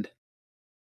understand.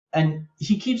 And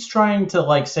he keeps trying to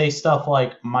like say stuff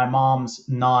like, my mom's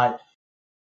not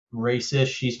racist,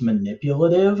 she's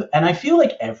manipulative. And I feel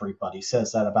like everybody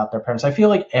says that about their parents. I feel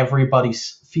like everybody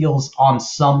feels on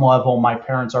some level my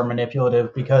parents are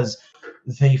manipulative because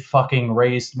they fucking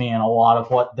raised me, and a lot of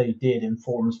what they did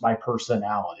informs my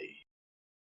personality.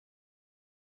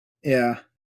 Yeah.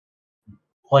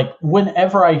 Like,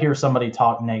 whenever I hear somebody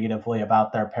talk negatively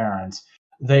about their parents,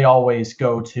 they always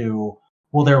go to,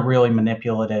 well, they're really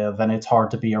manipulative and it's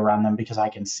hard to be around them because I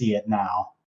can see it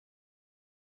now.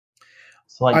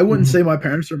 So like, I wouldn't say my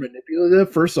parents are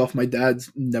manipulative. First off, my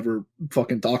dad's never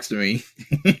fucking talks to me.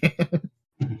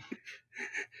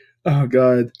 Oh,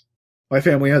 God. My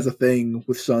family has a thing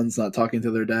with sons not talking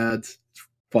to their dads. It's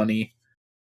funny.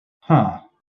 Huh.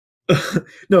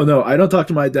 No, I don't talk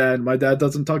to my dad. My dad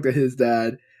doesn't talk to his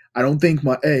dad. I don't think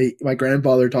my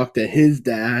grandfather talked to his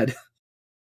dad.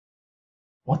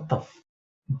 What the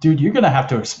dude, you're gonna have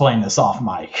to explain this off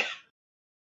mic.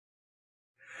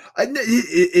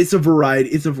 It's a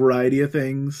variety of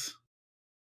things.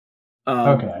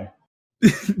 Okay.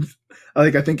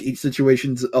 I think each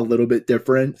situation's a little bit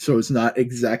different, so it's not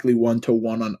exactly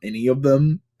 1-to-1 on any of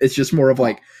them. It's just more of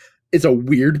like, it's a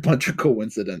weird bunch of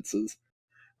coincidences.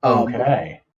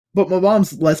 Okay. But my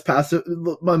mom's less passive.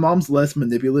 My mom's less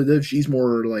manipulative. She's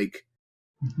more like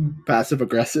passive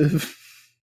aggressive.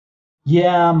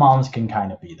 Yeah, moms can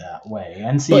kind of be that way.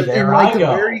 And see, But there I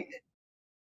go.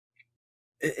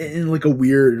 in like a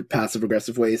weird passive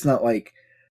aggressive way. It's not like,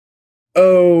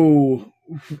 oh,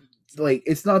 like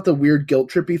it's not the weird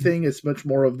guilt trippy thing. It's much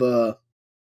more of the,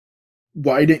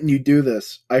 why didn't you do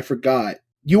this? I forgot.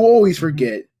 You always Mhm.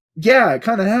 forget. Yeah, it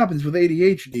kind of happens with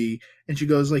ADHD. And she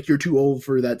goes like, you're too old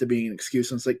for that to be an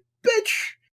excuse. And it's like,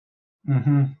 bitch,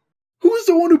 Mhm. who's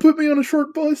the one who put me on a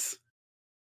short bus?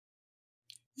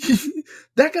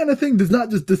 That kind of thing does not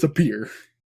just disappear.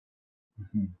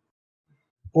 Mhm.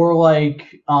 Or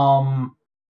like,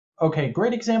 okay,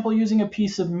 great example using a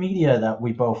piece of media that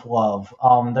we both love.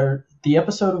 There, the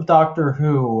episode of Doctor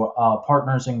Who,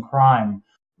 Partners in Crime,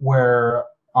 where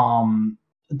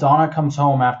Donna comes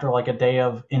home after like a day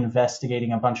of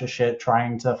investigating a bunch of shit,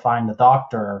 trying to find the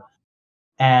doctor,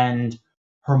 and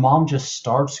her mom just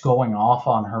starts going off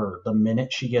on her the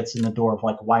minute she gets in the door of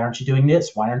like, why aren't you doing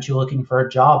this? Why aren't you looking for a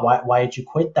job? Why did you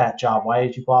quit that job? Why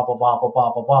did you blah blah blah blah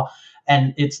blah blah blah?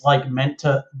 And it's like meant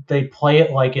to, they play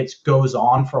it like it goes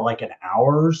on for like an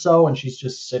hour or so, and she's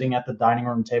just sitting at the dining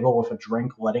room table with a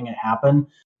drink letting it happen.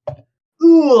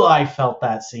 Ooh, I felt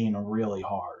that scene really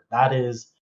hard. That is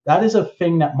a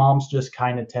thing that moms just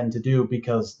kind of tend to do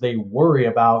because they worry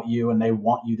about you and they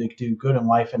want you to do good in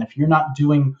life. And if you're not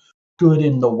doing good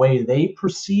in the way they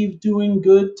perceive doing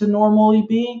good to normally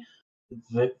be,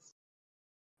 th-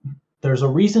 there's a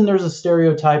reason there's a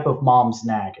stereotype of moms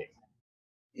nagging.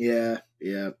 Yeah,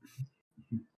 yeah.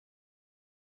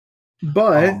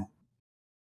 But Um,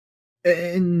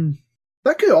 and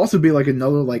that could also be like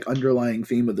another like underlying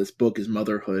theme of this book is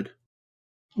motherhood.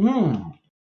 mm,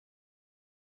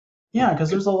 yeah, because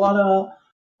there's a lot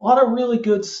of really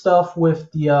good stuff with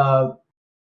the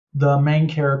main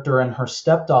character and her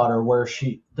stepdaughter where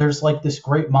she there's like this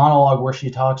great monologue where she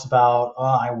talks about, oh,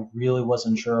 I really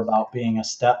wasn't sure about being a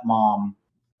stepmom,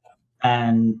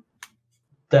 and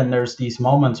then there's these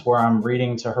moments where I'm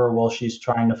reading to her while she's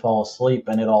trying to fall asleep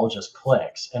and it all just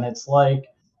clicks, and it's like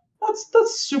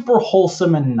that's super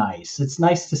wholesome and nice. It's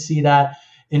nice to see that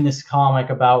in this comic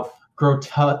about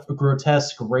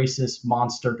grotesque racist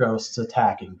monster ghosts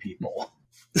attacking people.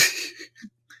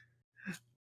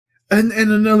 And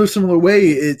in another similar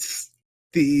way, it's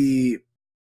the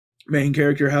main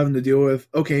character having to deal with,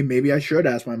 okay, maybe I should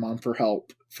ask my mom for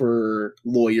help for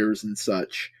lawyers and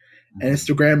such. And it's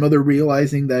the grandmother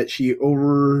realizing that she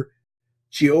went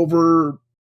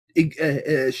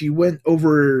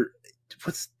over,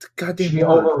 what's the goddamn She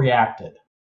word? overreacted.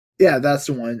 Yeah, that's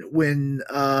the one. When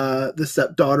the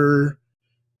stepdaughter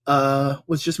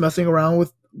was just messing around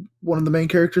with one of the main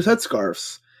character's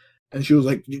headscarves. And she was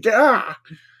like, yeah.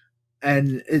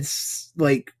 And it's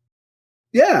like,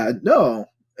 yeah, no.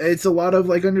 It's a lot of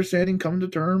like understanding, coming to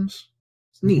terms.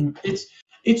 It's neat.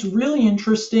 It's really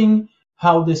interesting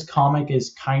how this comic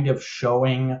is kind of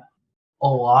showing a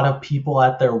lot of people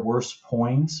at their worst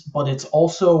points, but it's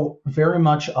also very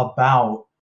much about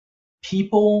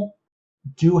people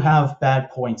do have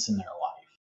bad points in their life,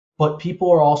 but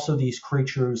people are also these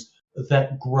creatures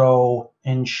that grow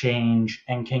and change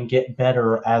and can get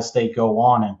better as they go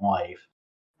on in life.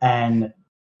 And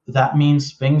that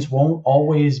means things won't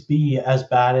always be as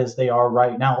bad as they are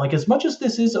right now. Like, as much as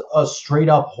this is a straight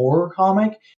up horror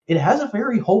comic, it has a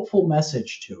very hopeful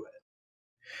message to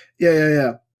it. Yeah, yeah,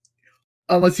 yeah.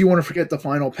 Unless you want to forget the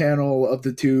final panel of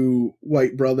the two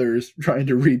white brothers trying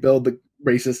to rebuild the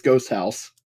racist ghost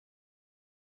house.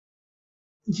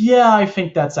 Yeah, I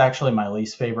think that's actually my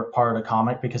least favorite part of the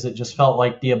comic because it just felt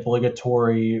like the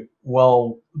obligatory,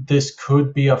 well, this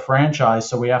could be a franchise,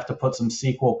 so we have to put some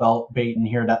sequel bait in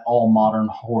here that all modern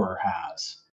horror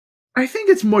has. I think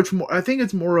it's much more. I think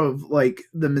it's more of like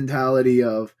the mentality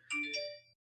of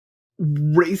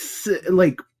race,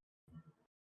 the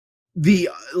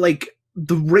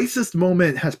racist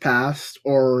moment has passed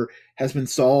or has been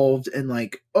solved, and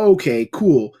like, okay,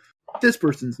 cool, this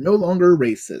person's no longer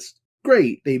racist.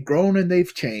 Great, they've grown and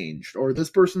they've changed, or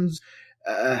this person's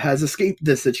has escaped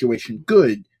this situation.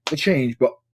 Good, the change,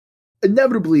 but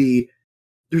inevitably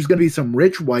there's going to be some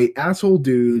rich white asshole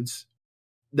dudes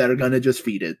that are going to just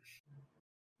feed it.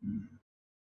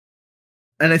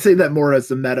 And I say that more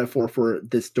as a metaphor for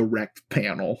this direct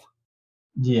panel.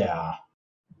 Yeah,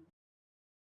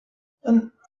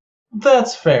 and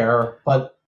that's fair,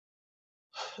 but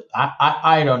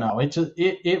I don't know.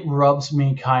 It rubs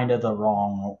me kind of the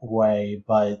wrong way,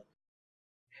 but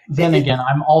then It, again,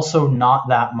 I'm also not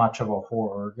that much of a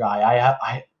horror guy.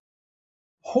 I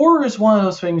horror is one of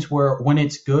those things where when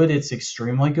it's good, it's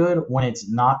extremely good. When it's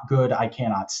not good, I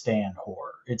cannot stand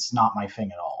horror. It's not my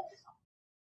thing at all.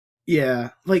 yeah,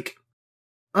 like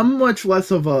I'm much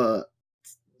less of a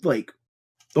like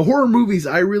The horror movies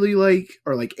I really like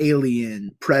are like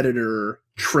Alien, Predator,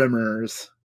 Tremors.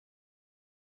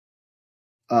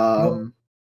 Well,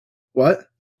 What?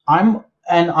 I'm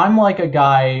like a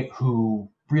guy who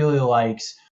really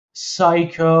likes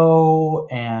Psycho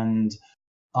and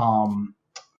um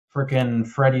freaking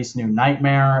Freddy's New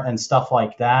Nightmare and stuff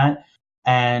like that.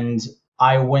 And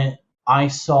I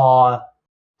saw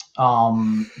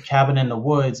Cabin in the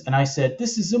Woods, and I said,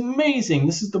 "This is amazing.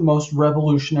 This is the most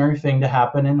revolutionary thing to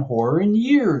happen in horror in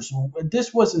years.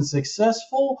 This wasn't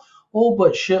successful. Oh,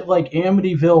 but shit like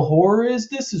Amityville Horror is.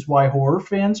 This is why horror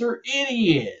fans are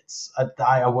idiots."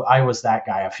 I was that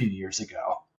guy a few years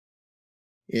ago.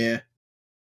 Yeah.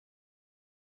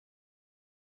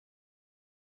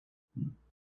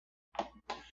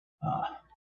 Uh,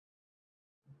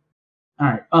 all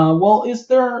right. Well, is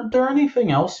there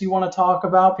anything else you want to talk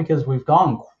about? Because we've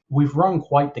run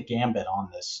quite the gambit on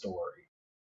this story.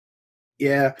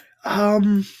 Yeah.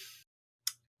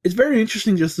 It's very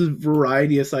interesting just the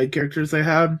variety of side characters they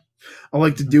had. I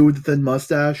like the dude with the thin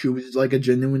mustache who was like a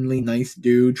genuinely nice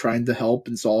dude trying to help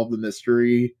and solve the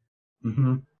mystery.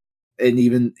 Mm-hmm. And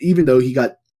even though he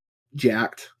got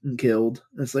jacked and killed,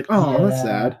 it's like, oh, that's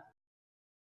sad.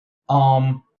 Yeah.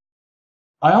 Um,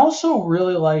 I also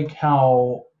really like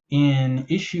how in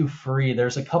issue 3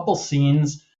 there's a couple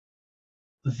scenes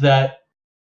that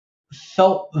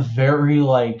felt very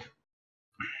like,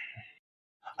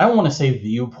 I don't want to say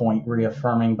viewpoint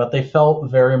reaffirming, but they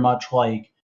felt very much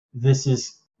like this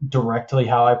is directly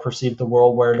how I perceive the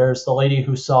world. Where there's the lady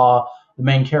who saw the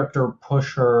main character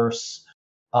push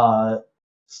uh,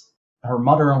 her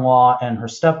mother-in-law and her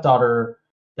stepdaughter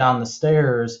down the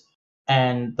stairs,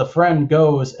 and the friend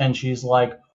goes and she's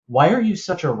like, "Why are you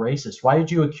such a racist? Why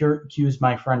did you accuse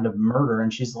my friend of murder?"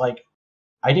 And she's like,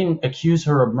 "I didn't accuse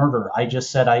her of murder. I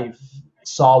just said I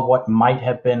saw what might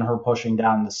have been her pushing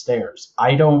down the stairs.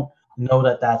 I don't know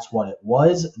that that's what it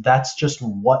was. That's just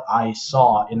what I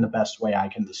saw in the best way I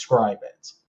can describe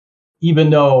it." Even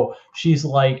though she's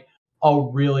like a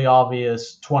really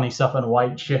obvious 27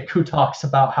 white chick who talks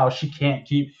about how she can't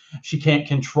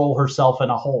control herself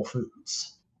in a Whole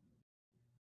Foods.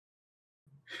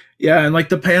 Yeah, and like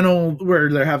the panel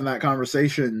where they're having that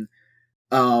conversation,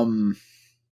 um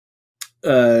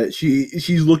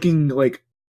she's looking like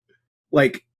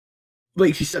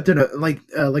she stepped in a like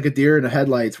a deer in the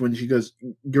headlights when she goes,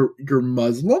 you're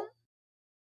Muslim?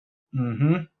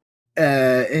 Mm-hmm.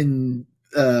 And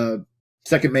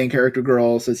second main character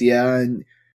girl says, yeah. And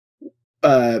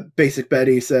Basic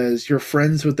Betty says, you're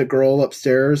friends with the girl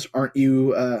upstairs, aren't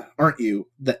you?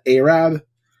 The Arab?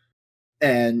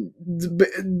 And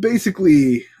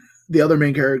basically the other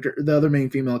main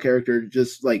female character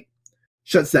just like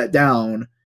shuts that down.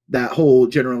 That whole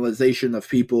generalization of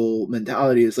people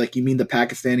mentality is like, you mean the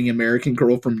Pakistani American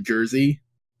girl from Jersey?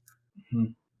 Mm-hmm.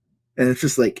 And it's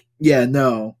just like, yeah,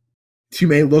 no, she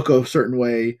may look a certain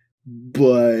way,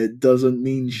 but doesn't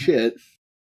mean shit.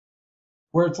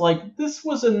 Where it's like, this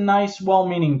was a nice,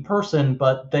 well-meaning person,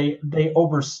 but they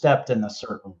overstepped in a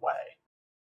certain way.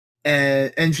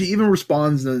 And she even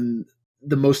responds in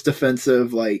the most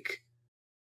defensive, like,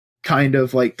 kind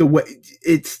of like the way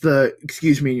it's the,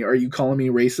 excuse me, are you calling me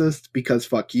racist? Because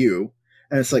fuck you.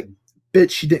 And it's like, bitch,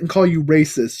 she didn't call you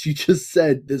racist. She just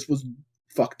said this was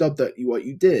fucked up that what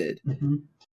you did. Mm-hmm.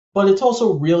 But it's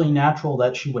also really natural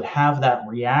that she would have that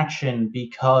reaction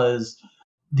because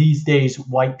these days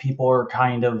white people are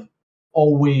kind of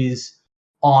always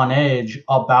on edge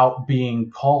about being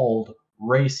called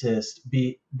racist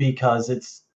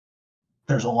because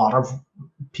there's a lot of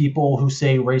people who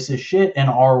say racist shit and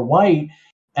are white,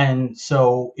 and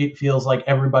so it feels like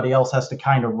everybody else has to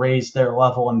kind of raise their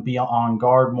level and be on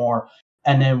guard more.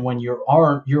 And then when you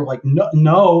aren't, you're like, no,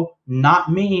 no,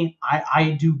 not me.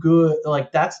 I do good.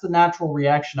 Like that's the natural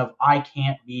reaction of I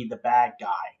can't be the bad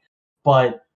guy.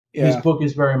 But his book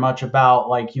is very much about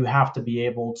like you have to be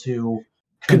able to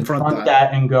confront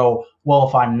that and go, well,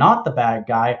 if I'm not the bad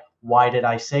guy, why did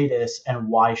I say this, and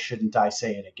why shouldn't I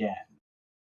say it again?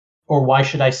 Or why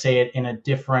should I say it in a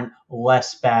different,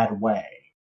 less bad way?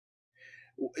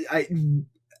 I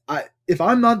if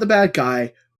I'm not the bad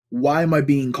guy, why am I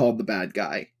being called the bad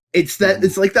guy? It's that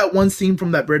it's like that one scene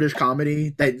from that British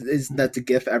comedy that's a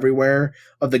gif everywhere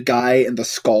of the guy in the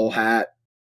skull hat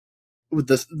with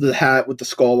the hat with the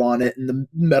skull on it and the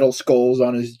metal skulls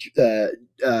on his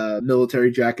military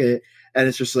jacket, and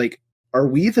it's just like, are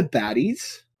we the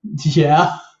baddies?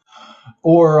 Yeah.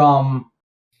 Or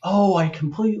oh, I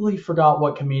completely forgot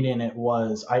what comedian it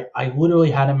was. I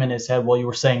literally had him in his head while you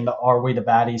were saying the "Are we the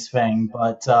baddies" thing,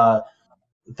 but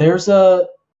there's a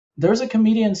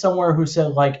comedian somewhere who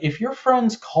said like if your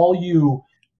friends call you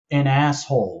an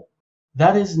asshole,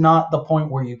 that is not the point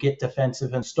where you get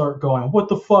defensive and start going, what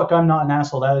the fuck, I'm not an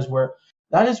asshole.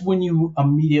 That is when you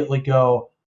immediately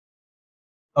go,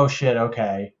 oh shit,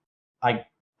 okay, I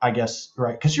I guess,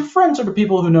 right, because your friends are the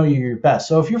people who know you your best.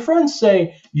 So if your friends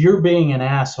say you're being an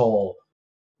asshole,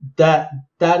 that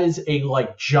that is a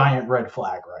like giant red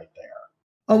flag right there.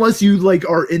 Unless you like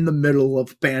are in the middle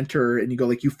of banter and you go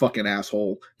like, you fucking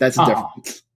asshole. That's a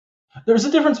difference. There's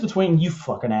a difference between you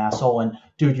fucking asshole and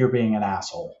dude, you're being an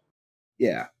asshole.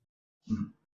 Yeah.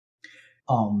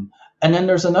 And then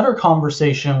there's another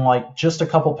conversation like just a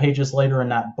couple pages later in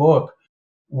that book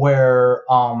where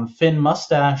Finn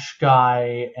Mustache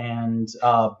Guy and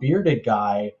Bearded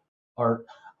Guy are.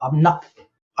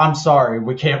 I'm sorry,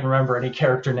 we can't remember any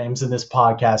character names in this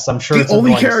podcast. I'm sure the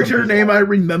only character name I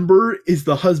remember is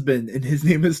the husband, and his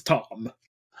name is Tom.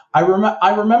 I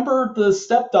remember the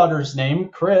stepdaughter's name,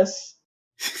 Chris,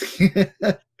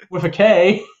 with a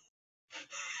K.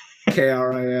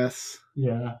 K-R-I-S.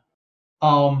 Yeah.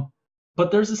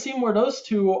 But there's a scene where those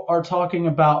two are talking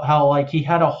about how like he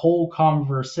had a whole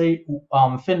conversation.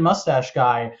 Finn Mustache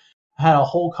Guy had a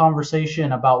whole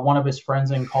conversation about one of his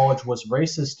friends in college was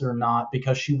racist or not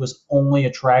because she was only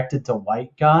attracted to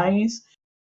white guys,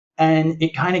 and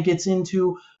it kind of gets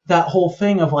into that whole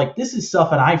thing of like this is stuff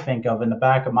that I think of in the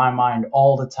back of my mind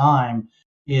all the time.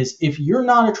 Is if you're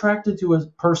not attracted to a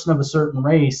person of a certain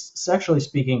race, sexually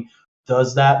speaking,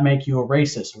 does that make you a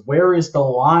racist? Where is the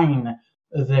line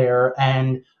there?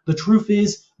 And the truth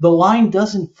is, the line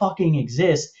doesn't fucking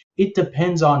exist. It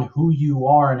depends on who you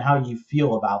are and how you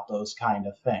feel about those kind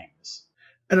of things.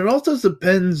 And it also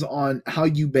depends on how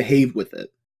you behave with it.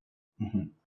 Mm-hmm.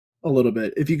 A little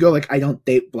bit. If you go like, I don't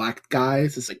date black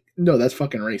guys, it's like, no, that's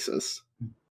fucking racist.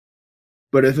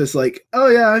 But if it's like, oh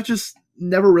yeah, I've just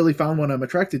never really found one I'm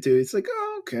attracted to, it's like,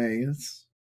 oh, okay,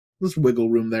 there's wiggle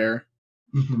room there.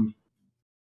 Mm-hmm.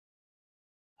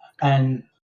 And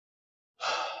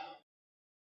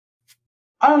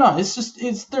I don't know,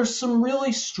 there's some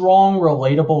really strong,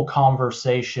 relatable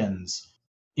conversations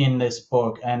in this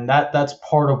book, and that's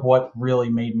part of what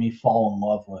really made me fall in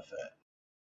love with it.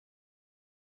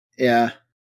 Yeah.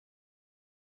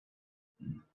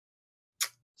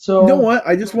 So, you know what?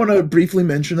 I just want to briefly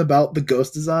mention about the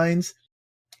ghost designs.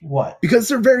 What? Because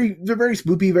they're very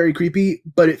spoopy, very creepy,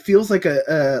 but it feels like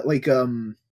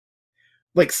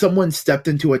like someone stepped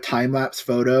into a time-lapse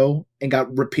photo and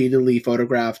got repeatedly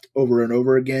photographed over and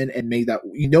over again and made that.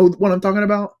 You know what I'm talking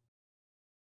about?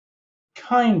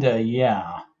 Kinda,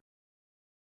 yeah.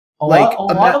 A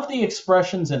lot of the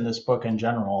expressions in this book in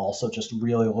general also just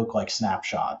really look like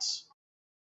snapshots.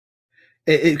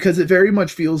 Because it very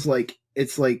much feels like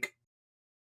it's like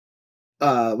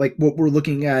what we're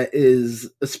looking at is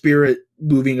a spirit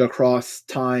moving across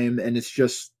time, and it's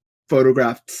just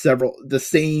photographed the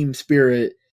same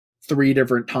spirit 3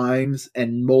 different times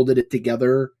and molded it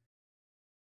together,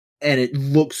 and it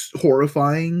looks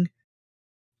horrifying,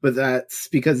 but that's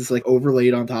because it's like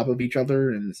overlaid on top of each other,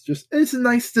 and it's a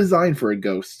nice design for a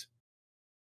ghost.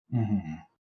 Mm-hmm.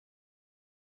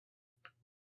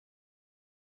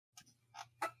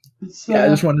 I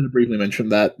just wanted to briefly mention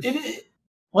that.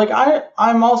 Like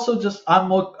I'm also just I'm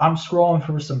scrolling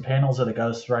through some panels of the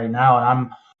ghost right now,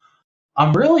 and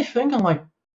I'm really thinking like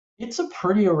it's a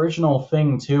pretty original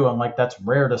thing too, and like that's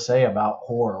rare to say about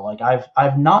horror. Like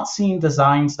I've not seen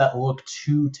designs that look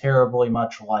too terribly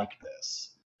much like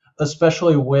this,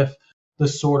 especially with the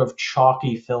sort of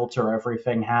chalky filter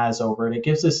everything has over it. It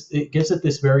gives it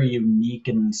this very unique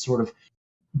and sort of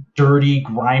dirty,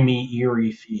 grimy,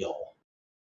 eerie feel.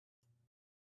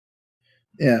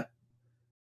 Yeah.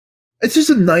 It's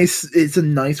just a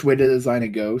nice way to design a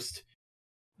ghost,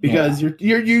 because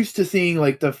you're used to seeing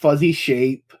like the fuzzy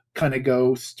shape kind of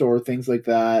ghost or things like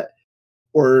that,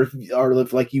 or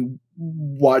if like you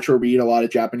watch or read a lot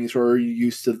of Japanese horror, you're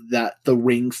used to the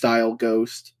Ring style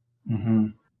ghost,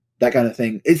 that kind of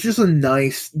thing. It's just a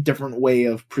nice different way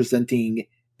of presenting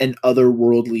an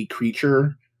otherworldly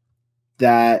creature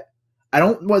that I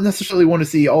don't necessarily want to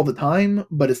see all the time,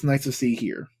 but it's nice to see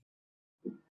here.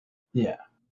 Yeah.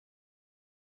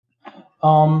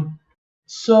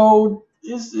 So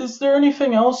is there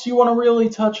anything else you want to really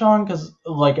touch on? Because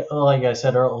like I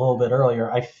said a little bit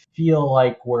earlier, I feel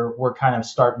like we're kind of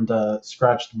starting to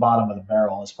scratch the bottom of the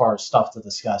barrel as far as stuff to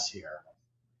discuss here.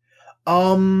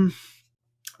 I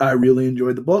really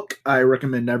enjoyed the book. I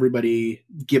recommend everybody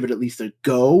give it at least a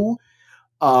go.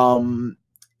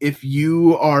 If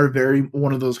you are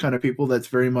one of those kind of people that's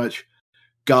very much,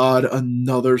 God,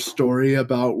 another story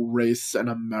about race in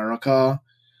America.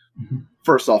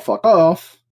 First off, fuck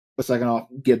off. But second off,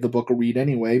 give the book a read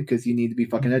anyway, because you need to be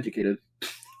fucking educated.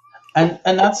 And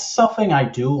that's something I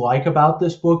do like about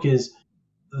this book is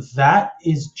that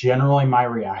is generally my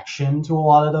reaction to a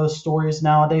lot of those stories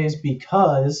nowadays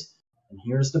because, and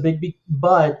here's the big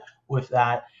but with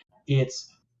that,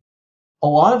 it's a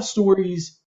lot of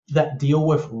stories that deal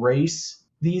with race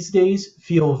these days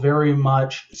feel very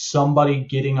much somebody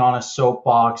getting on a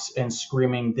soapbox and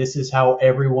screaming, "This is how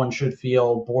everyone should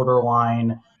feel,"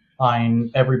 borderline,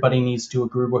 everybody needs to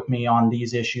agree with me on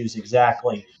these issues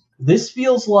exactly. This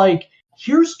feels like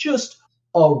here's just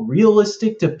a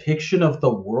realistic depiction of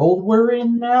the world we're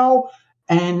in now,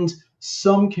 and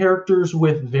some characters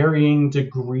with varying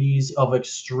degrees of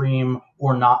extreme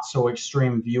or not so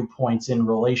extreme viewpoints in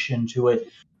relation to it.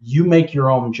 You make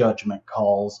your own judgment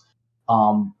calls,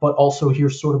 but also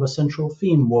here's sort of a central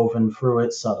theme woven through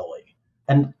it subtly,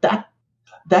 and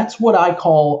that's what I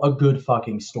call a good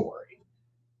fucking story.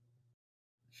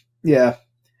 Yeah.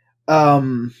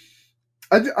 I'm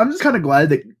just kind of glad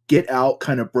that Get Out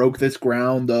kind of broke this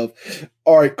ground of,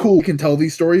 all right, cool, we can tell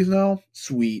these stories now.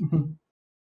 Sweet.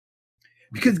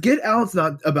 Because Get Out's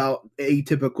not about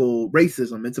atypical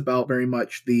racism. It's about very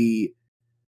much the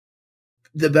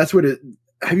best way to.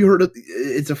 Have you heard of?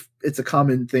 It's a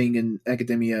common thing in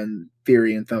academia and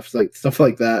theory and stuff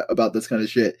like that about this kind of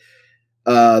shit.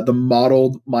 The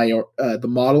model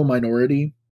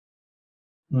minority.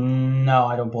 No,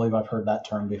 I don't believe I've heard that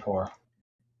term before.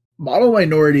 Model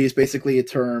minority is basically a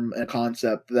term and a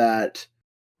concept that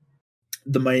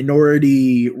the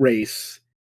minority race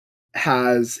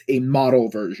has a model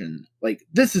version. Like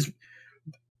this is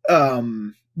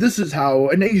how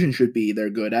an Asian should be.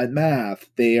 They're good at math.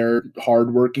 They are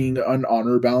hardworking and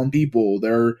honor bound people.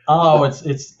 They're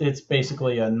It's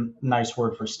basically a nice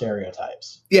word for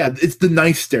stereotypes. Yeah, it's the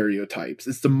nice stereotypes.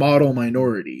 It's the model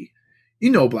minority.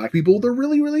 You know, black people, they're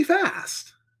really, really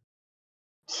fast.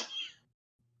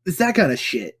 It's that kind of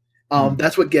shit.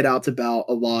 That's what Get Out's about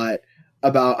a lot.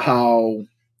 About how,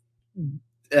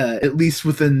 at least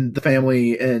within the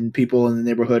family and people in the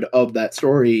neighborhood of that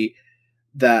story,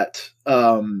 that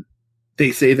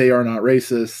they say they are not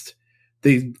racist.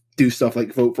 They do stuff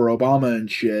like vote for Obama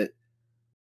and shit.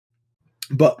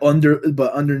 But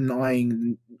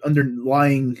underlying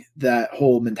that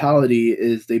whole mentality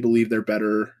is they believe they're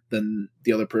better than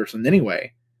the other person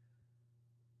anyway.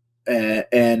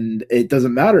 And it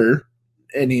doesn't matter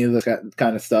any of this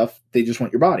kind of stuff. They just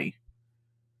want your body.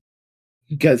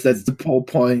 Because that's the whole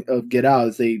point of Get Out,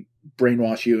 is they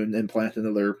brainwash you and implant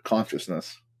into their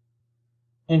consciousness.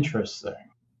 Interesting.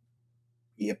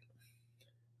 Yep.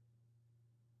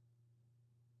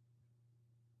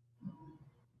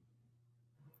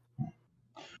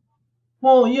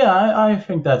 Well, yeah, I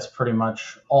think that's pretty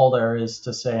much all there is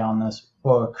to say on this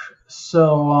book.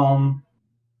 So,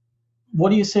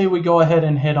 what do you say we go ahead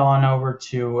and head on over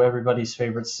to everybody's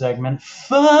favorite segment,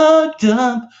 Fucked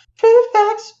Up Fruit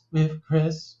Facts with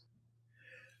Chris?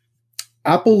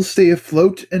 Apples stay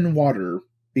afloat in water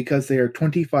because they are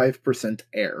 25%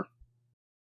 air.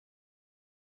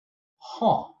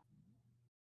 Huh.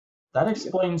 That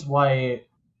explains why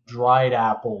dried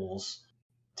apples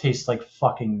taste like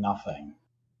fucking nothing.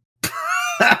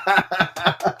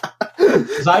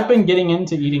 Because I've been getting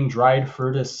into eating dried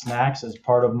fruit as snacks as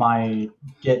part of my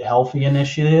Get Healthy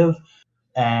initiative,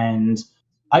 and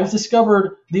I've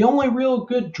discovered the only real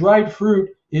good dried fruit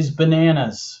is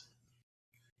bananas.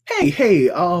 Hey,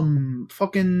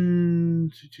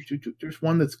 fucking, there's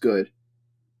one that's good.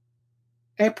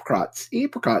 Apricots.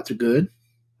 Apricots are good.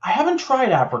 I haven't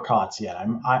tried apricots yet.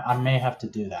 I may have to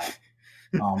do that.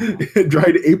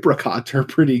 Dried apricots are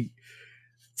pretty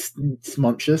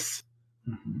smumptious.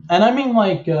 And I mean,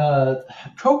 like,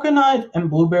 coconut and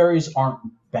blueberries aren't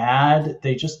bad.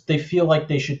 They feel like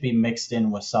they should be mixed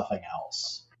in with something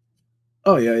else.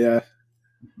 Oh yeah.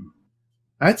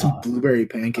 I had some blueberry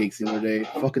pancakes the other day.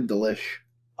 Fucking delish.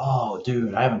 Oh,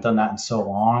 dude, I haven't done that in so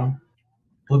long.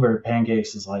 Blueberry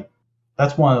pancakes is like,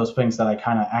 that's one of those things that I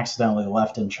kind of accidentally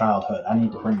left in childhood. I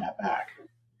need to bring that back.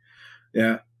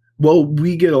 Yeah. Well,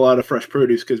 we get a lot of fresh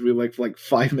produce because we live like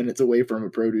 5 minutes away from a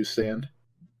produce stand.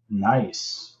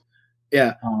 Nice.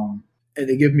 Yeah. And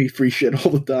they give me free shit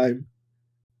all the time.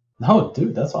 No,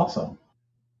 dude, that's awesome.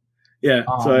 Yeah.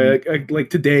 So I like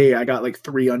today I got like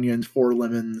 3 onions, 4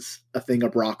 lemons, a thing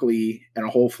of broccoli, and a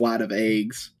whole flat of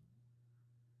eggs.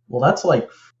 Well, that's like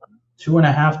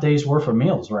 2.5 days worth of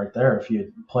meals right there if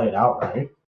you play it out right.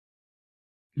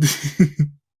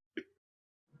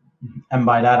 And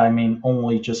by that I mean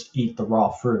only just eat the raw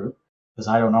fruit, because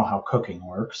I don't know how cooking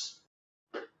works.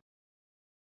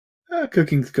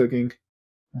 Cooking's cooking.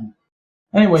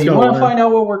 Anyway, you want to find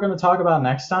out what we're going to talk about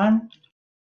next time?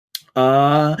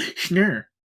 Sure.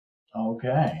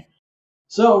 Okay.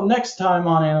 So next time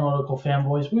on Analytical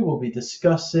Fanboys, we will be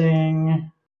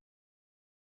discussing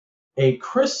a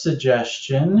Chris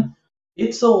suggestion.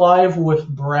 It's Alive with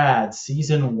Brad,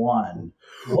 Season 1.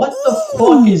 What the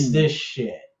fuck is this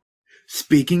shit?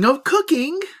 Speaking of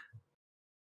cooking,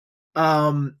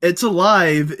 It's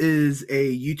Alive is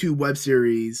a YouTube web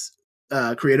series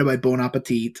created by Bon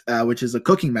Appetit, which is a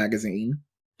cooking magazine,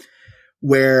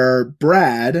 where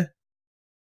Brad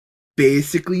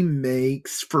basically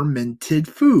makes fermented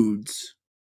foods.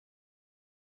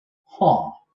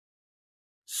 Huh.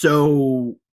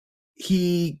 So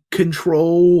he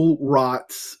control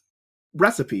rots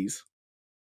recipes.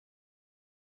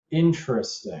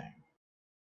 Interesting.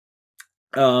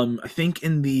 I think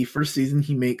in the first season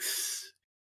he makes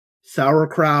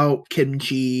sauerkraut,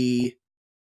 kimchi,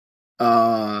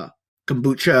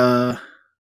 kombucha,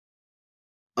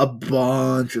 a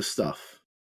bunch of stuff.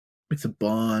 Makes a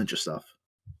bunch of stuff.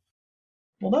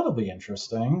 Well, that'll be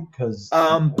interesting because.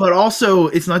 But also,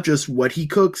 it's not just what he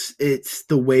cooks; it's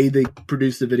the way they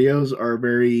produce the videos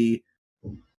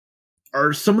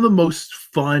are some of the most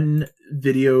fun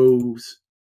videos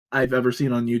I've ever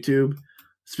seen on YouTube.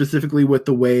 Specifically, with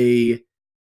the way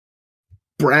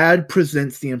Brad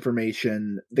presents the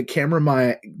information, the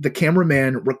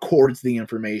cameraman records the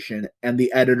information, and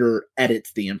the editor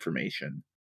edits the information.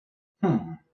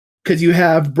 Because you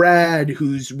have Brad,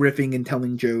 who's riffing and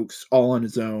telling jokes all on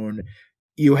his own.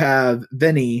 You have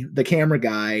Vinny, the camera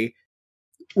guy,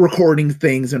 recording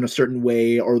things in a certain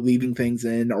way, or leaving things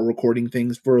in, or recording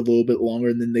things for a little bit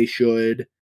longer than they should,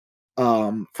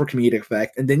 for comedic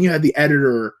effect. And then you have the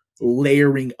editor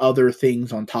layering other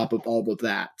things on top of all of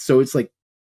that. So it's like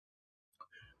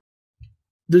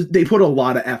they put a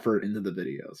lot of effort into the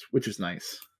videos, which is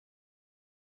nice.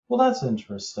 Well, that's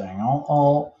interesting.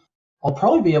 I'll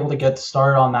probably be able to get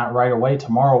started on that right away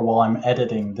tomorrow while I'm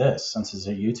editing this, since it's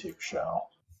a YouTube show.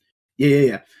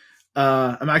 Yeah.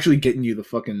 I'm actually getting you the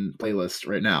fucking playlist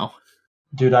right now.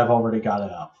 Dude, I've already got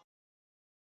it up.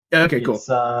 Okay, cool.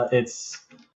 It's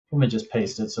let me just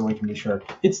paste it so we can be sure.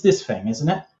 It's this thing, isn't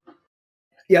it?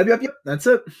 Yep. That's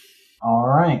it. All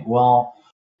right. Well,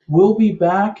 we'll be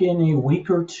back in a week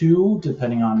or two,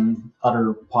 depending on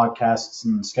other podcasts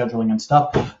and scheduling and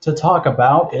stuff, to talk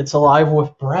about It's Alive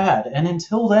with Brad. And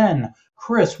until then,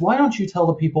 Chris, why don't you tell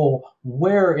the people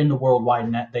where in the World Wide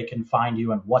Net they can find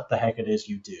you and what the heck it is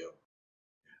you do?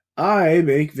 I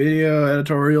make video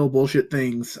editorial bullshit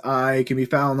things. I can be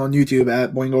found on YouTube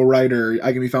at Boingo Writer.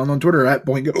 I can be found on Twitter at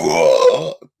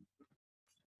Boingo.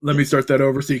 Let me start that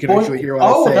over so you can actually hear what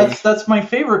I say. That's my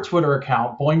favorite Twitter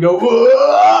account, Boingo.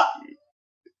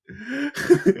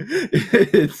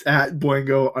 It's at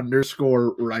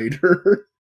Boingo_writer.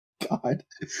 God.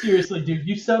 Seriously, dude,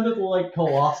 you sounded like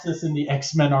Colossus in the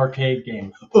X-Men arcade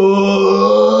game.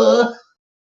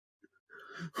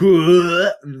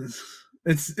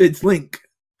 It's Link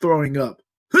throwing up.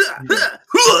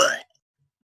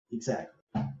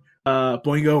 Exactly.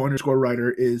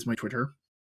 Boingo_writer is my Twitter.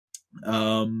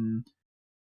 And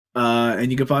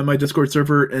you can find my Discord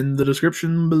server in the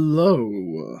description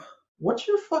below. What's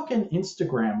your fucking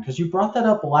Instagram? Because you brought that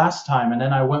up last time, and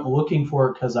then I went looking for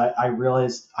it because I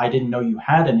realized I didn't know you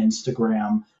had an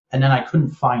Instagram, and then I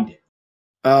couldn't find it.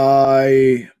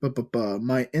 My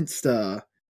Insta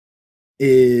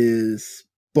is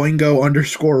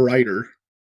Boingo_writer.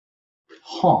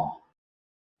 Huh.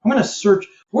 I'm gonna search.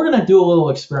 We're gonna do a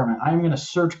little experiment. I'm gonna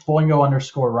search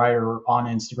Boingo_writer on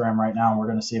Instagram right now, and we're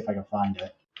gonna see if I can find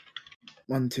it.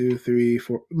 1, 2, 3,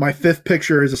 4. My fifth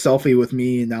picture is a selfie with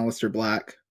me and Aleister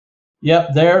Black.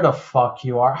 Yep, there the fuck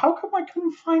you are. How come I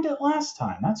couldn't find it last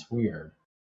time? That's weird.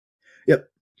 Yep.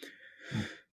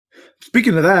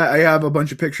 Speaking of that, I have a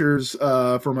bunch of pictures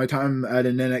for my time at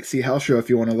an NXT house show if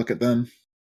you want to look at them.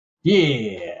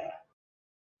 Yeah.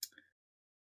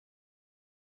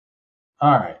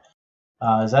 All right.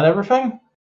 Is that everything?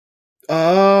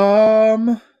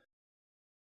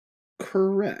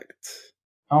 Correct.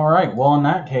 All right. Well, in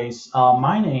that case,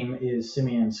 my name is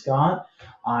Simeon Scott.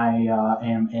 I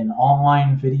am an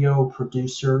online video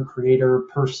producer, creator,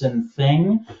 person,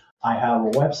 thing. I have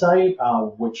a website,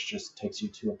 which just takes you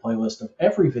to a playlist of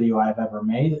every video I've ever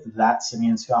made,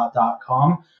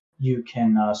 thatsimeonscott.com. You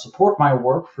can support my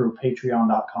work through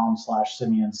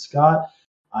patreon.com/SimeonScott.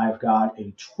 I've got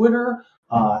a Twitter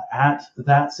at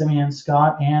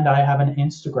thatsimeonscott, and I have an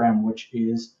Instagram, which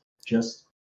is just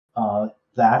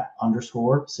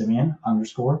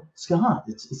that_Simeon_Scott.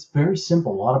 It's very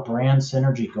simple. A lot of brand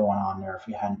synergy going on there, if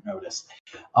you hadn't noticed.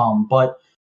 But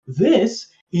this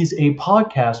is a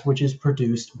podcast which is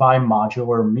produced by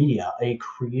Modular Media, a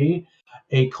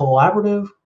collaborative.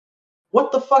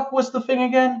 What the fuck was the thing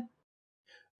again?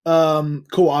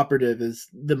 Cooperative is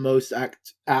the most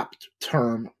apt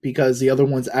term because the other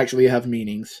ones actually have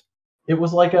meanings. It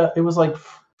was like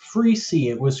Free C.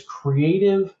 It was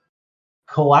creative,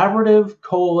 collaborative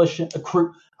coalition.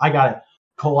 I got it.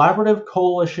 Collaborative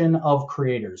coalition of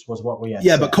creators was what we had.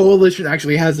 Yeah, said. but coalition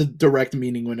actually has a direct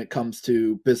meaning when it comes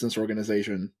to business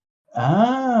organization.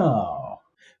 Oh.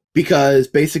 Because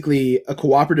basically, a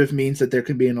cooperative means that there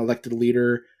can be an elected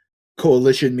leader.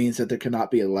 Coalition means that there cannot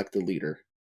be an elected leader.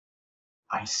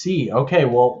 I see. Okay,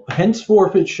 well,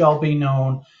 henceforth it shall be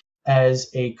known as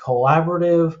a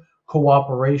collaborative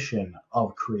cooperation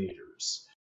of creators.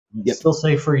 Yep. Still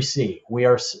say Free C. We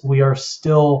are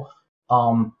still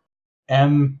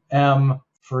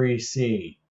Free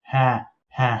C. Ha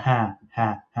ha ha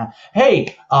ha ha.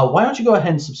 Hey, why don't you go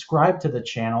ahead and subscribe to the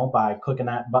channel by clicking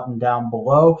that button down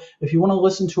below. If you want to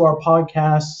listen to our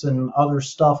podcasts and other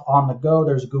stuff on the go,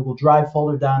 there's a Google Drive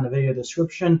folder down in the video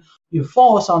description. You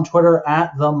follow us on Twitter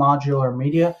at The Modular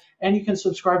Media, and you can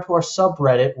subscribe to our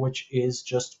subreddit, which is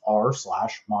just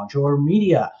r/modular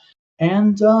media.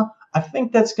 And I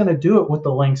think that's going to do it with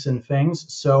the links and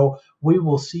things. So we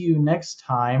will see you next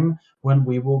time when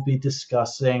we will be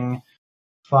discussing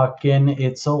fucking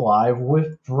It's Alive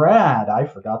with Brad. I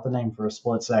forgot the name for a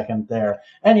split second there.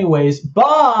 Anyways,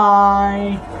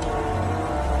 bye!